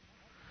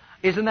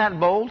 Isn't that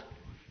bold?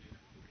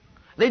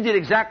 They did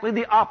exactly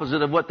the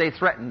opposite of what they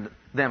threatened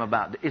them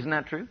about. Isn't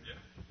that true? Yeah.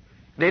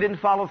 They didn't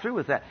follow through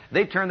with that.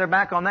 They turned their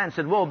back on that and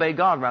said, we'll obey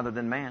God rather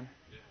than man.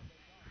 Yeah.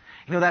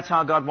 You know, that's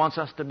how God wants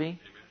us to be. Amen.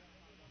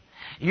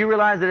 You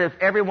realize that if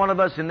every one of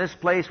us in this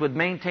place would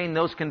maintain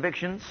those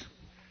convictions,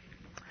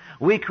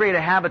 we create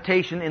a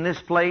habitation in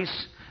this place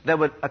that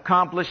would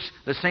accomplish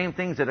the same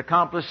things that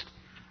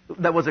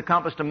was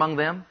accomplished among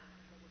them.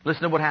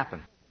 Listen to what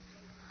happened.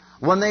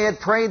 When they had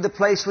prayed, the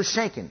place was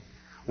shaken,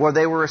 where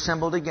they were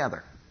assembled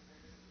together.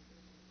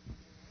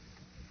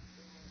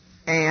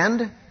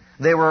 And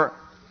they were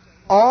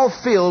all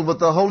filled with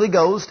the Holy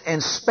Ghost,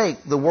 and spake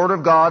the word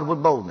of God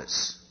with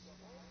boldness.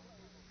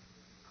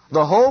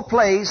 The whole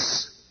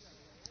place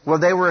where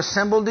they were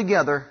assembled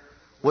together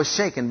was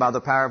shaken by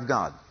the power of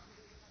God.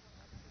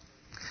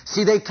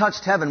 See, they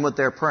touched heaven with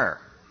their prayer.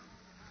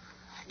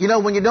 You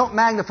know, when you don't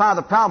magnify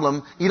the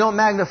problem, you don't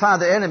magnify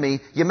the enemy,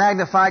 you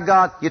magnify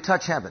God, you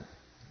touch heaven.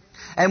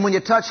 And when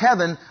you touch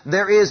heaven,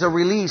 there is a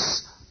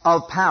release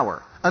of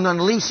power, an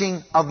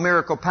unleashing of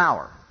miracle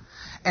power.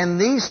 And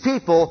these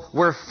people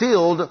were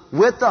filled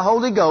with the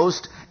Holy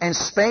Ghost and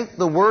spake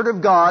the word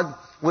of God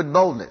with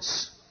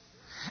boldness.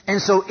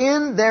 And so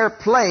in their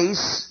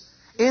place,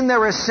 in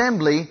their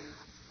assembly,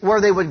 where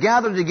they would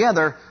gather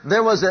together,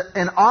 there was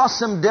an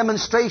awesome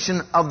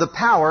demonstration of the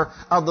power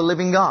of the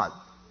living God.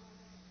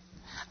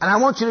 And I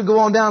want you to go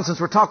on down, since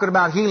we're talking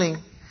about healing,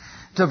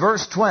 to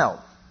verse 12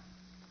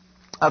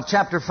 of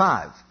chapter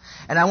 5.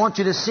 And I want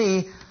you to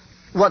see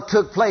what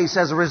took place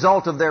as a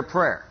result of their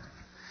prayer.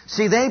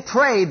 See, they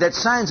prayed that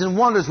signs and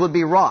wonders would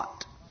be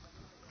wrought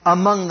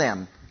among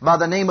them by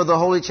the name of the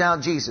Holy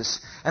Child Jesus.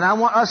 And I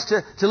want us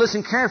to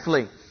listen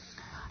carefully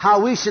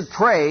how we should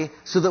pray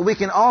so that we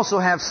can also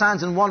have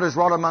signs and wonders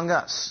wrought among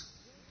us.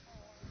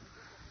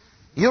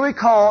 You'll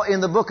recall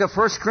in the book of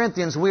 1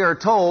 Corinthians we are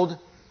told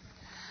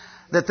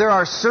that there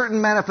are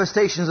certain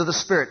manifestations of the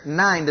Spirit,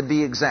 9 to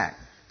be exact,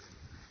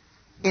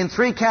 in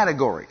 3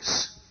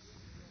 categories.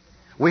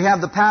 We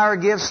have the power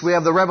gifts, we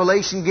have the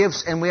revelation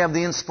gifts, and we have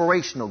the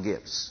inspirational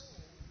gifts.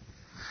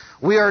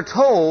 We are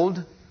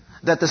told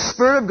that the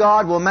Spirit of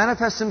God will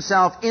manifest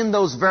Himself in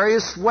those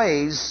various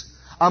ways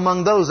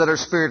among those that are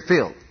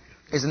Spirit-filled.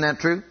 Isn't that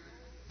true?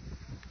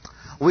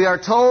 We are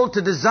told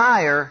to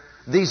desire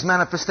these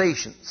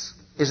manifestations.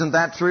 Isn't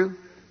that true?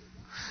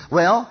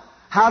 Well,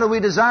 how do we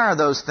desire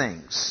those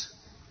things?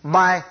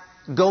 By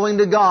going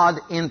to God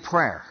in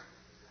prayer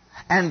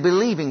and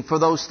believing for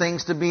those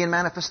things to be in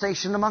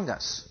manifestation among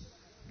us.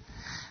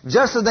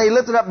 Just as they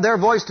lifted up their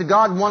voice to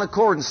God in one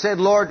accord and said,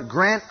 Lord,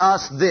 grant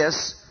us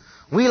this,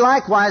 we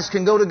likewise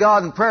can go to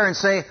God in prayer and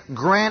say,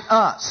 grant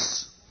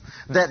us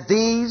that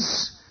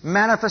these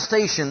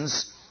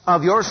manifestations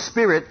of your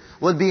Spirit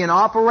would be in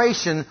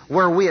operation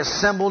where we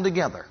assemble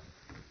together.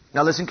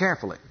 Now listen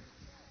carefully.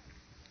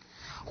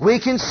 We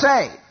can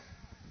say,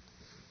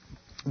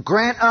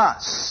 grant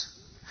us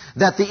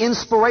that the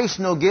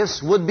inspirational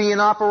gifts would be in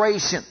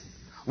operation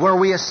where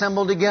we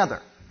assemble together.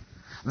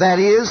 That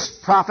is,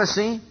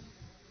 prophecy,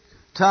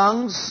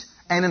 tongues,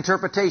 and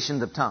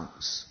interpretation of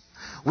tongues.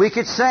 We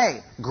could say,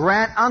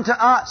 grant unto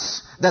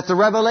us that the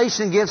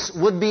revelation gifts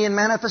would be in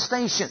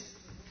manifestation.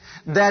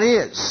 That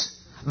is,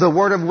 the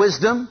word of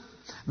wisdom,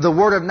 the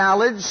word of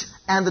knowledge,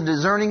 and the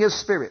discerning of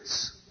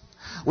spirits.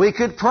 We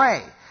could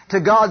pray to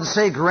God and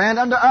say, grant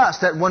unto us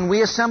that when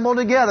we assemble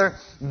together,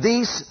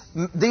 these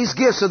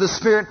gifts of the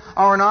Spirit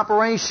are in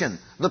operation.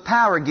 The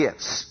power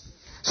gifts,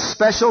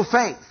 special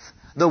faith,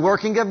 the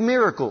working of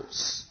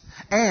miracles,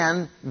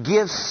 and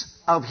gifts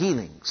of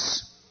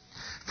healings.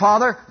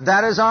 Father,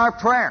 that is our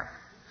prayer.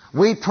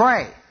 We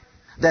pray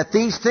that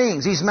these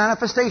things, these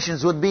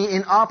manifestations would be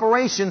in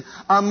operation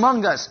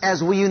among us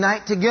as we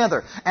unite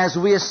together, as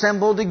we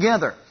assemble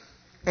together.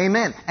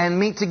 Amen. And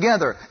meet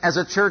together as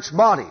a church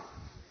body,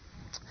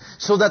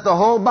 so that the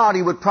whole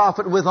body would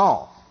profit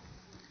withal.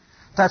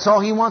 That's all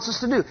He wants us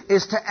to do,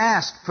 is to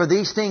ask for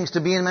these things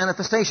to be in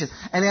manifestation.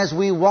 And as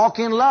we walk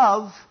in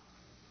love,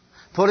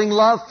 putting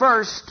love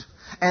first,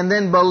 and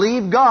then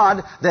believe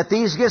God that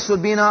these gifts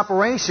would be in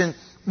operation,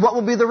 what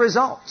will be the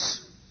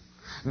results?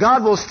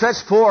 God will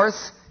stretch forth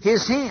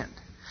His hand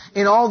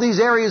in all these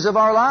areas of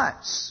our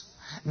lives.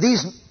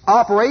 These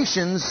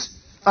operations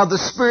of the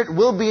Spirit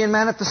will be in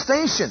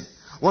manifestation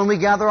when we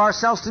gather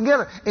ourselves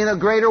together in a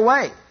greater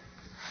way.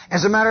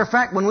 As a matter of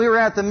fact, when we were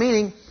at the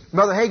meeting,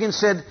 Brother Hagin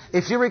said,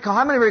 if you recall,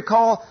 how many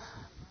recall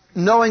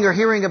knowing or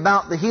hearing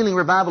about the healing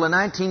revival in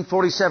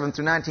 1947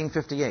 through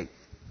 1958?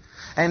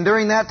 And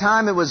during that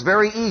time, it was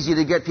very easy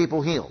to get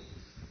people healed.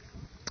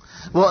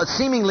 Well,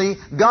 seemingly,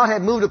 God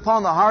had moved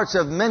upon the hearts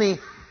of many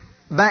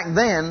back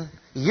then,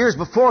 years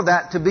before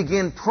that, to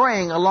begin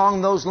praying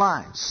along those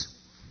lines.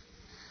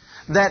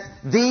 That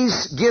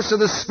these gifts of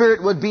the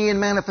Spirit would be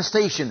in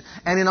manifestation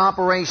and in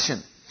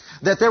operation.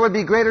 That there would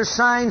be greater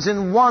signs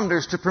and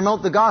wonders to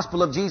promote the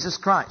gospel of Jesus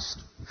Christ.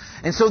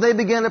 And so they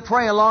began to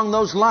pray along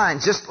those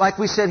lines, just like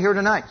we said here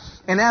tonight.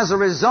 And as a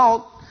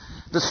result,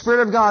 the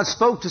Spirit of God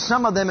spoke to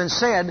some of them and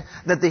said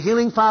that the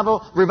healing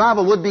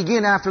revival would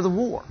begin after the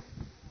war.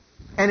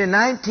 And in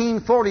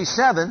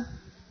 1947,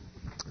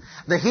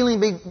 the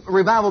healing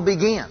revival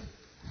began.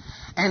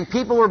 And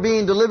people were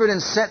being delivered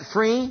and set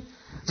free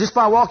just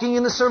by walking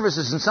in the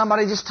services and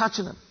somebody just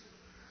touching them.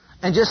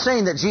 And just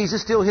saying that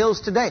Jesus still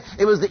heals today.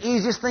 It was the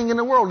easiest thing in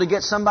the world to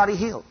get somebody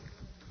healed.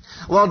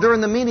 Well,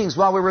 during the meetings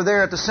while we were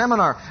there at the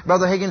seminar,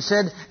 Brother Hagin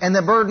said, and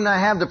the burden I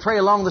have to pray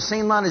along the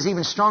same line is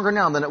even stronger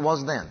now than it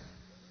was then.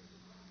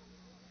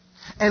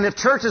 And if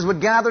churches would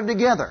gather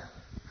together,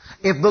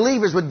 if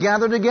believers would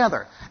gather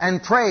together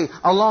and pray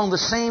along the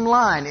same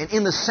line and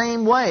in the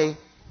same way,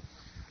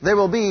 there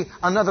will be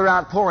another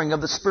outpouring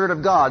of the Spirit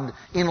of God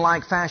in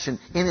like fashion,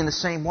 in the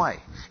same way,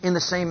 in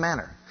the same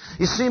manner.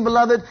 You see,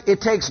 beloved,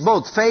 it takes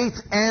both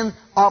faith and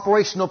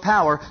operational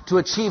power to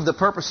achieve the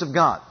purpose of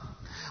God.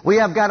 We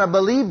have got to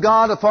believe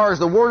God as far as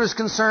the Word is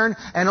concerned,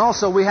 and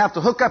also we have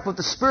to hook up with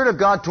the Spirit of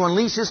God to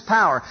unleash His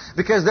power,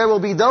 because there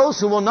will be those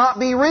who will not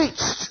be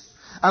reached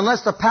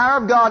unless the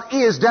power of God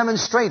is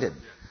demonstrated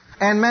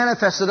and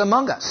manifested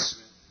among us.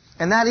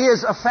 And that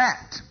is a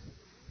fact.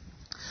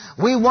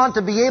 We want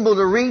to be able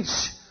to reach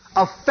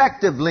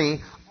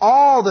effectively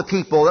all the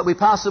people that we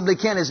possibly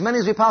can, as many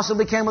as we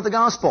possibly can with the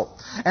gospel.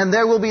 And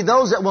there will be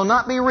those that will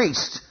not be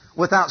reached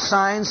without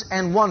signs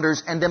and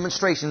wonders and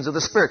demonstrations of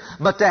the Spirit.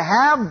 But to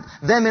have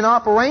them in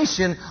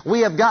operation,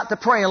 we have got to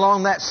pray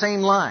along that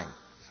same line.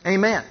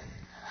 Amen.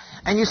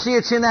 And you see,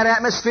 it's in that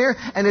atmosphere,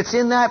 and it's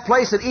in that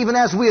place that even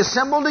as we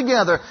assemble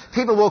together,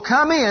 people will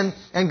come in,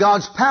 and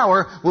God's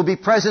power will be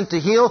present to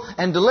heal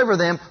and deliver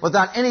them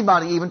without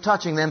anybody even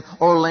touching them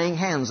or laying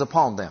hands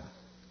upon them.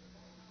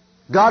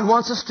 God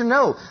wants us to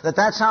know that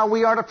that's how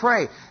we are to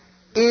pray,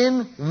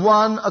 in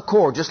one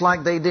accord, just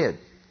like they did.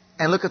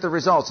 And look at the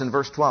results in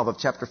verse 12 of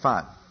chapter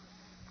 5.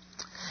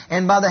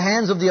 And by the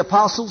hands of the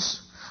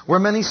apostles were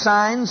many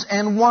signs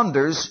and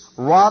wonders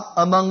wrought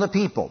among the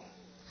people.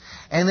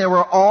 And they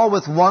were all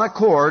with one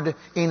accord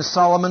in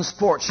Solomon's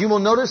porch. You will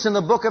notice in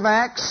the book of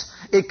Acts,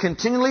 it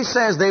continually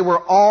says they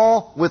were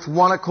all with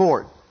one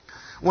accord.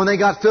 When they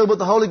got filled with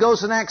the Holy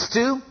Ghost in Acts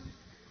 2,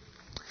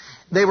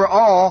 they were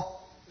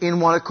all in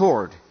one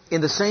accord,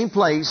 in the same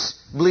place,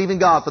 believing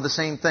God for the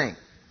same thing.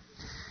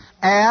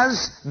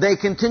 As they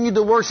continued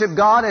to worship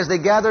God, as they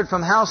gathered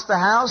from house to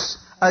house,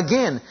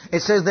 again,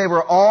 it says they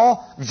were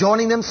all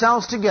joining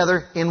themselves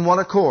together in one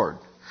accord.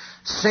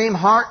 Same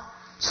heart,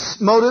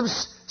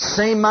 motives,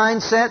 same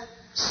mindset,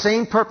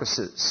 same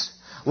purposes.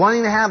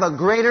 Wanting to have a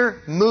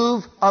greater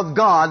move of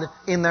God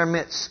in their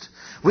midst.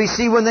 We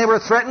see when they were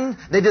threatened,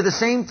 they did the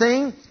same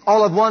thing,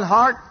 all of one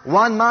heart,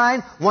 one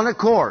mind, one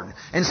accord.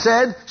 And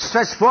said,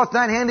 stretch forth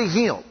thine hand to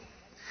heal.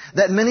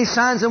 That many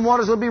signs and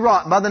wonders will be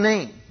wrought by the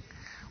name.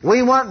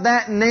 We want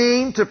that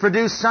name to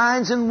produce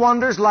signs and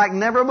wonders like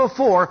never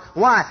before.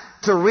 Why?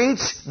 To reach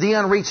the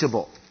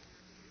unreachable.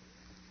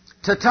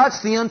 To touch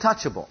the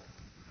untouchable.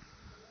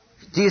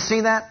 Do you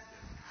see that?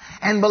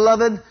 And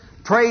beloved,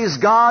 praise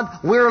God,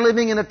 we're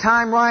living in a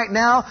time right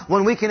now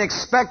when we can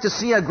expect to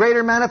see a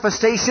greater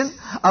manifestation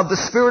of the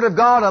Spirit of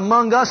God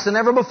among us than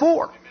ever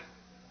before.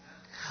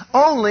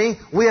 Only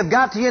we have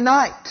got to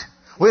unite.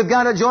 We've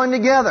got to join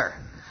together.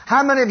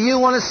 How many of you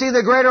want to see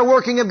the greater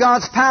working of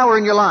God's power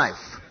in your life?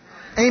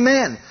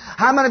 Amen.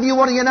 How many of you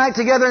want to unite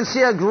together and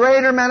see a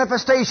greater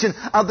manifestation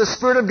of the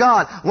Spirit of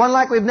God? One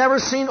like we've never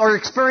seen or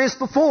experienced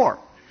before.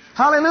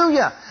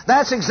 Hallelujah.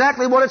 That's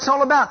exactly what it's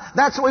all about.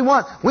 That's what we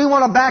want. We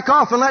want to back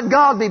off and let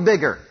God be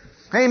bigger.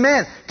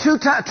 Amen. Too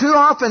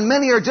often,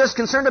 many are just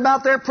concerned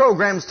about their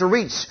programs to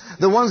reach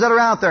the ones that are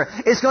out there.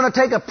 It's going to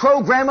take a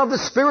program of the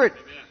Spirit.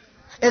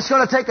 It's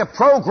going to take a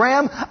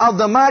program of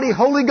the mighty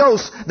Holy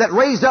Ghost that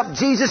raised up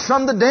Jesus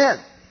from the dead.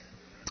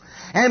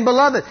 And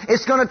beloved,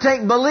 it's going to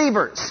take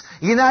believers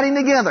uniting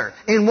together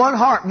in one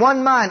heart,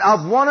 one mind,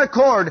 of one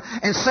accord,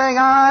 and saying,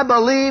 I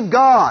believe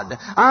God.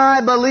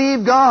 I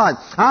believe God.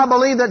 I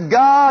believe that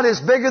God is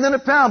bigger than a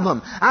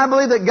problem. I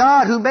believe that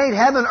God, who made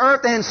heaven,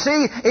 earth, and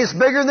sea, is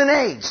bigger than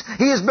AIDS.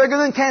 He is bigger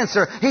than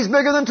cancer. He's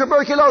bigger than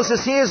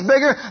tuberculosis. He is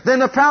bigger than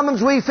the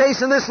problems we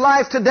face in this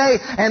life today.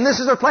 And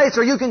this is a place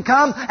where you can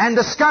come and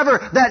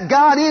discover that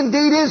God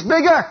indeed is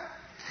bigger.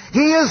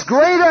 He is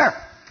greater.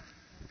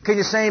 Can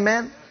you say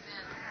amen?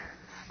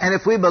 And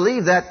if we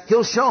believe that,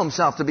 He'll show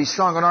Himself to be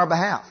strong on our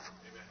behalf.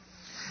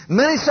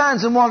 Many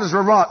signs and wonders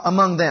were wrought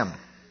among them.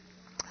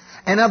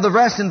 And of the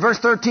rest, in verse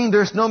 13,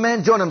 durst no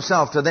man join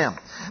himself to them.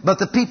 But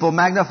the people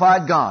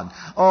magnified God.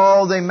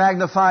 Oh, they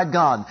magnified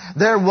God.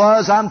 There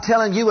was, I'm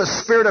telling you, a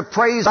spirit of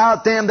praise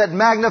out them that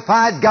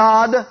magnified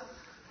God.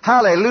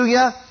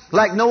 Hallelujah.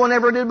 Like no one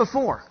ever did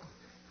before.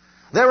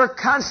 They were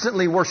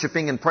constantly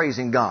worshiping and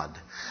praising God.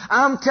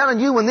 I'm telling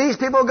you, when these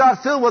people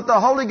got filled with the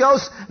Holy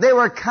Ghost, they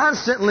were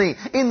constantly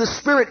in the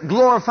Spirit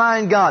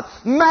glorifying God,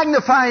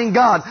 magnifying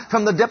God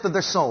from the depth of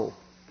their soul.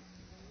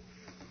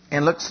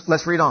 And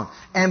let's read on.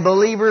 And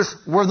believers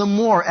were the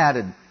more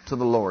added to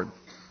the Lord.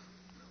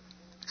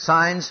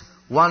 Signs,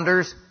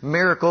 wonders,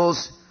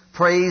 miracles,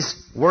 praise,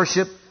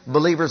 worship,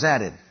 believers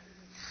added.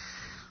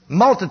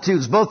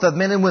 Multitudes, both of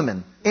men and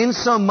women,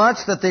 insomuch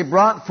that they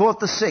brought forth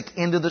the sick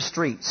into the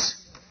streets,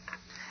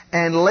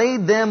 and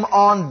laid them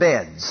on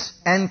beds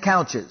and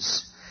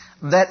couches,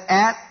 that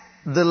at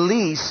the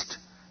least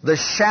the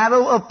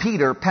shadow of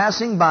Peter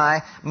passing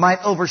by might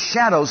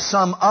overshadow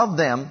some of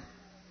them.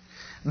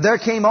 There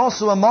came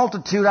also a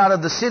multitude out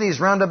of the cities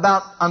round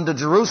about unto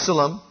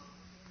Jerusalem,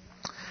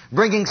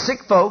 bringing sick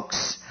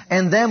folks,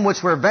 and them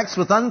which were vexed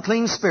with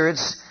unclean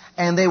spirits,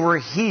 and they were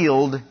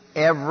healed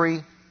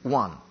every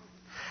one.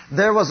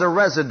 There was a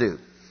residue.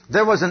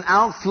 There was an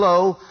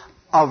outflow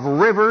of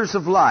rivers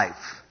of life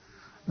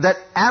that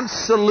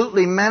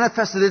absolutely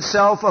manifested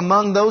itself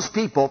among those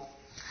people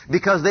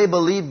because they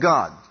believed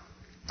God.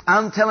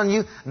 I'm telling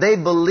you, they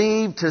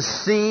believed to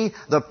see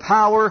the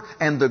power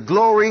and the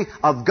glory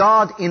of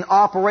God in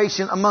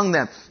operation among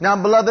them.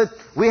 Now, beloved,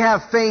 we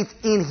have faith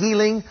in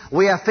healing.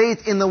 We have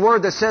faith in the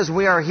Word that says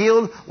we are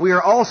healed. We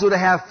are also to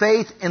have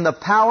faith in the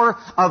power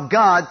of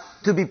God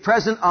to be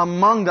present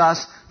among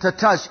us to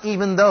touch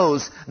even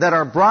those that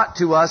are brought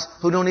to us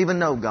who don't even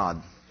know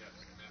God.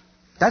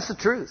 That's the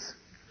truth.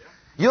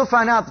 You'll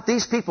find out that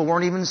these people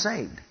weren't even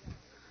saved.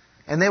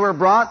 And they were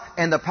brought,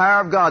 and the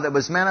power of God that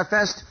was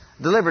manifest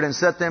delivered and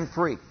set them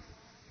free.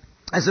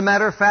 As a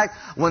matter of fact,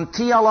 when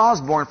T.L.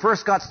 Osborne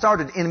first got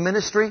started in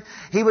ministry,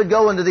 he would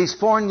go into these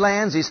foreign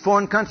lands, these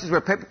foreign countries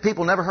where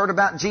people never heard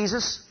about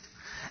Jesus.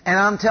 And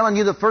I'm telling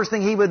you, the first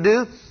thing he would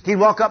do, he'd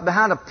walk up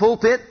behind a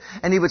pulpit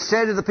and he would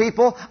say to the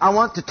people, I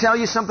want to tell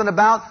you something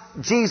about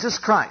Jesus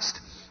Christ.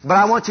 But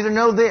I want you to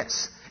know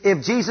this.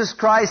 If Jesus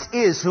Christ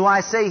is who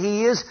I say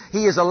He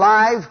is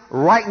alive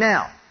right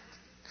now.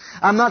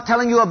 I'm not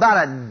telling you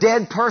about a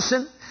dead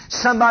person.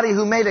 Somebody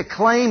who made a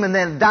claim and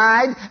then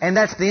died, and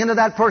that's the end of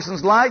that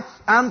person's life.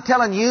 I'm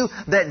telling you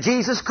that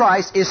Jesus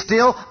Christ is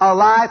still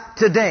alive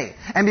today.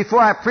 And before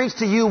I preach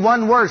to you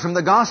one word from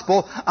the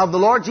gospel of the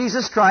Lord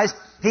Jesus Christ,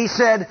 He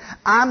said,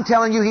 I'm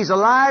telling you He's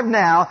alive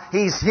now,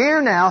 He's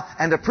here now,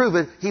 and to prove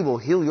it, He will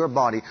heal your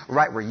body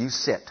right where you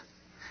sit.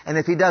 And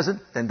if He doesn't,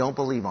 then don't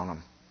believe on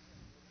Him.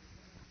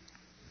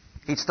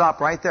 He'd stop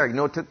right there. You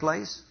know what took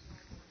place?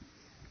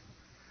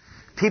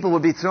 People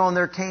would be throwing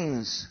their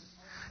canes.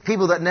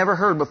 People that never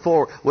heard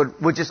before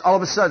would just all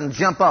of a sudden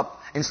jump up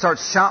and start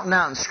shouting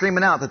out and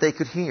screaming out that they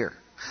could hear.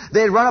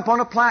 They'd run up on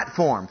a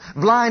platform.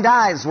 Blind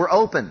eyes were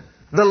open.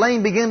 The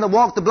lame began to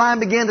walk. The blind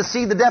began to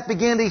see. The deaf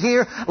began to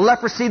hear.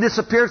 Leprosy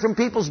disappeared from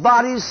people's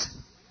bodies.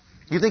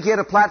 You think He had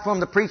a platform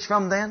to preach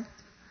from then?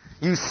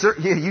 You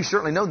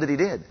certainly know that He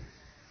did.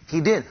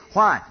 He did.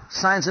 Why?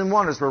 Signs and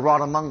wonders were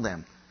wrought among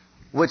them,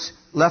 which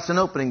left an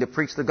opening to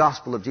preach the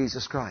gospel of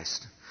Jesus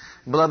Christ.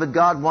 Beloved,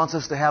 God wants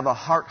us to have a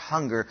heart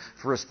hunger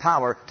for His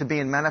power to be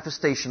in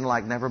manifestation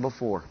like never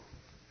before.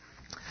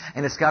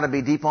 And it's got to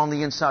be deep on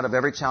the inside of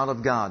every child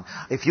of God.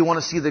 If you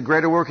want to see the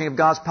greater working of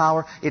God's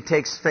power, it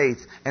takes faith.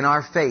 And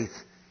our faith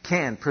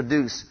can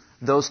produce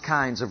those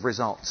kinds of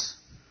results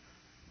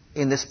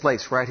in this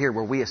place right here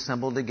where we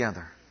assemble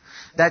together.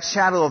 That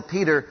shadow of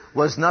Peter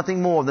was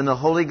nothing more than the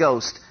Holy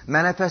Ghost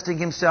manifesting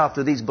Himself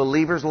to these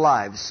believers'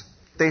 lives.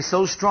 They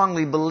so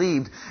strongly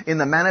believed in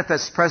the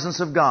manifest presence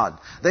of God.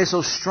 They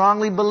so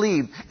strongly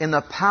believed in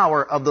the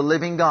power of the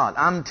living God.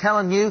 I'm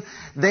telling you,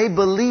 they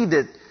believed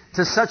it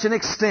to such an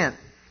extent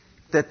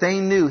that they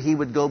knew He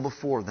would go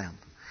before them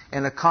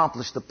and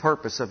accomplish the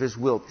purpose of His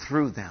will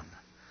through them.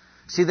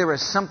 See, there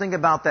was something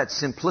about that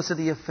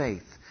simplicity of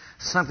faith,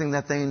 something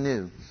that they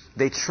knew,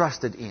 they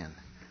trusted in,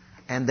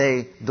 and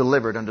they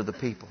delivered unto the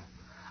people.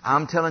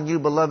 I'm telling you,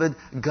 beloved,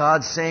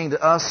 God's saying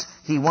to us,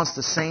 He wants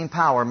the same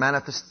power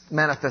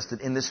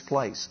manifested in this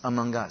place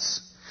among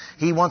us.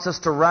 He wants us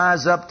to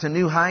rise up to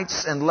new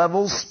heights and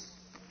levels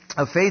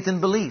of faith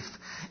and belief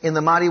in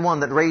the mighty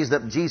one that raised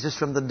up Jesus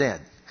from the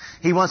dead.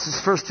 He wants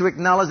us first to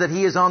acknowledge that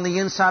He is on the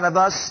inside of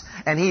us,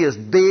 and He is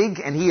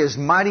big, and He is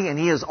mighty, and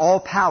He is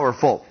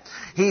all-powerful.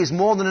 He is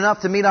more than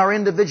enough to meet our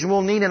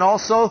individual need and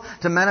also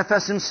to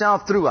manifest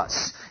Himself through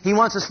us. He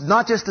wants us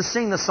not just to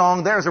sing the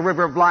song, there's a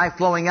river of life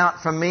flowing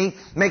out from me,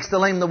 makes the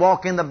lame to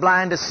walk and the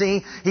blind to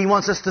see. He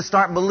wants us to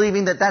start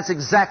believing that that's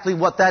exactly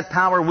what that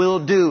power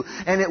will do,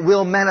 and it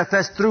will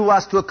manifest through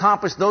us to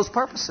accomplish those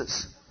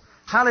purposes.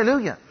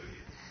 Hallelujah.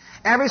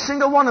 Every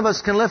single one of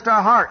us can lift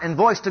our heart and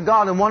voice to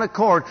God in one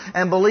accord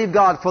and believe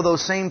God for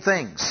those same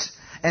things.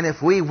 And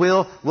if we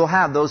will, we'll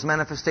have those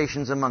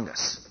manifestations among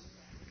us.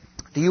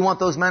 Do you want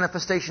those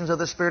manifestations of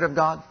the Spirit of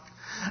God?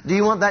 Do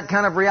you want that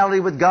kind of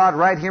reality with God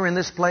right here in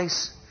this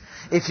place?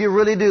 If you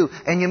really do,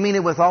 and you mean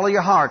it with all of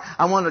your heart,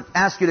 I want to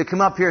ask you to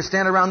come up here,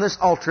 stand around this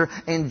altar,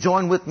 and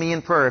join with me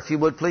in prayer, if you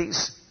would,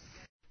 please.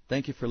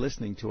 Thank you for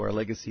listening to our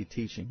legacy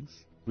teachings.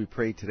 We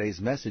pray today's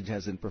message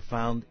has a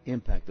profound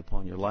impact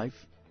upon your life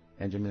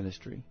and your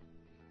ministry.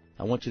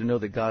 I want you to know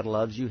that God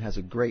loves you, has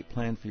a great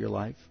plan for your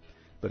life.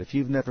 But if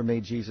you've never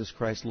made Jesus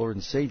Christ Lord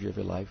and Savior of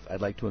your life,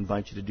 I'd like to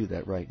invite you to do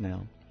that right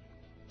now.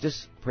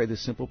 Just pray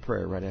this simple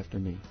prayer right after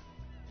me.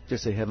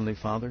 Just say, Heavenly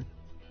Father,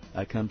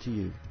 I come to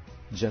you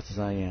just as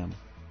I am.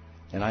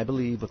 And I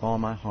believe with all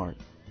my heart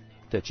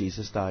that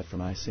Jesus died for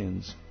my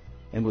sins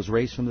and was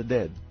raised from the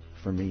dead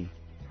for me.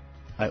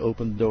 I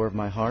open the door of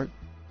my heart.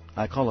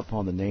 I call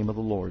upon the name of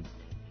the Lord.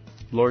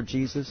 Lord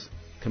Jesus,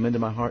 come into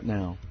my heart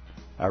now.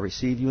 I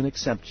receive you and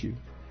accept you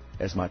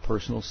as my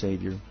personal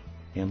Savior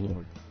and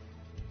Lord.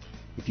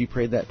 If you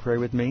prayed that prayer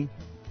with me,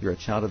 you're a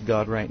child of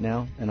God right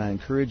now, and I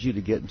encourage you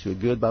to get into a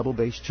good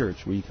Bible-based church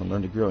where you can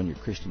learn to grow in your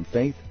Christian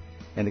faith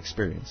and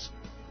experience.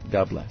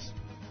 God bless.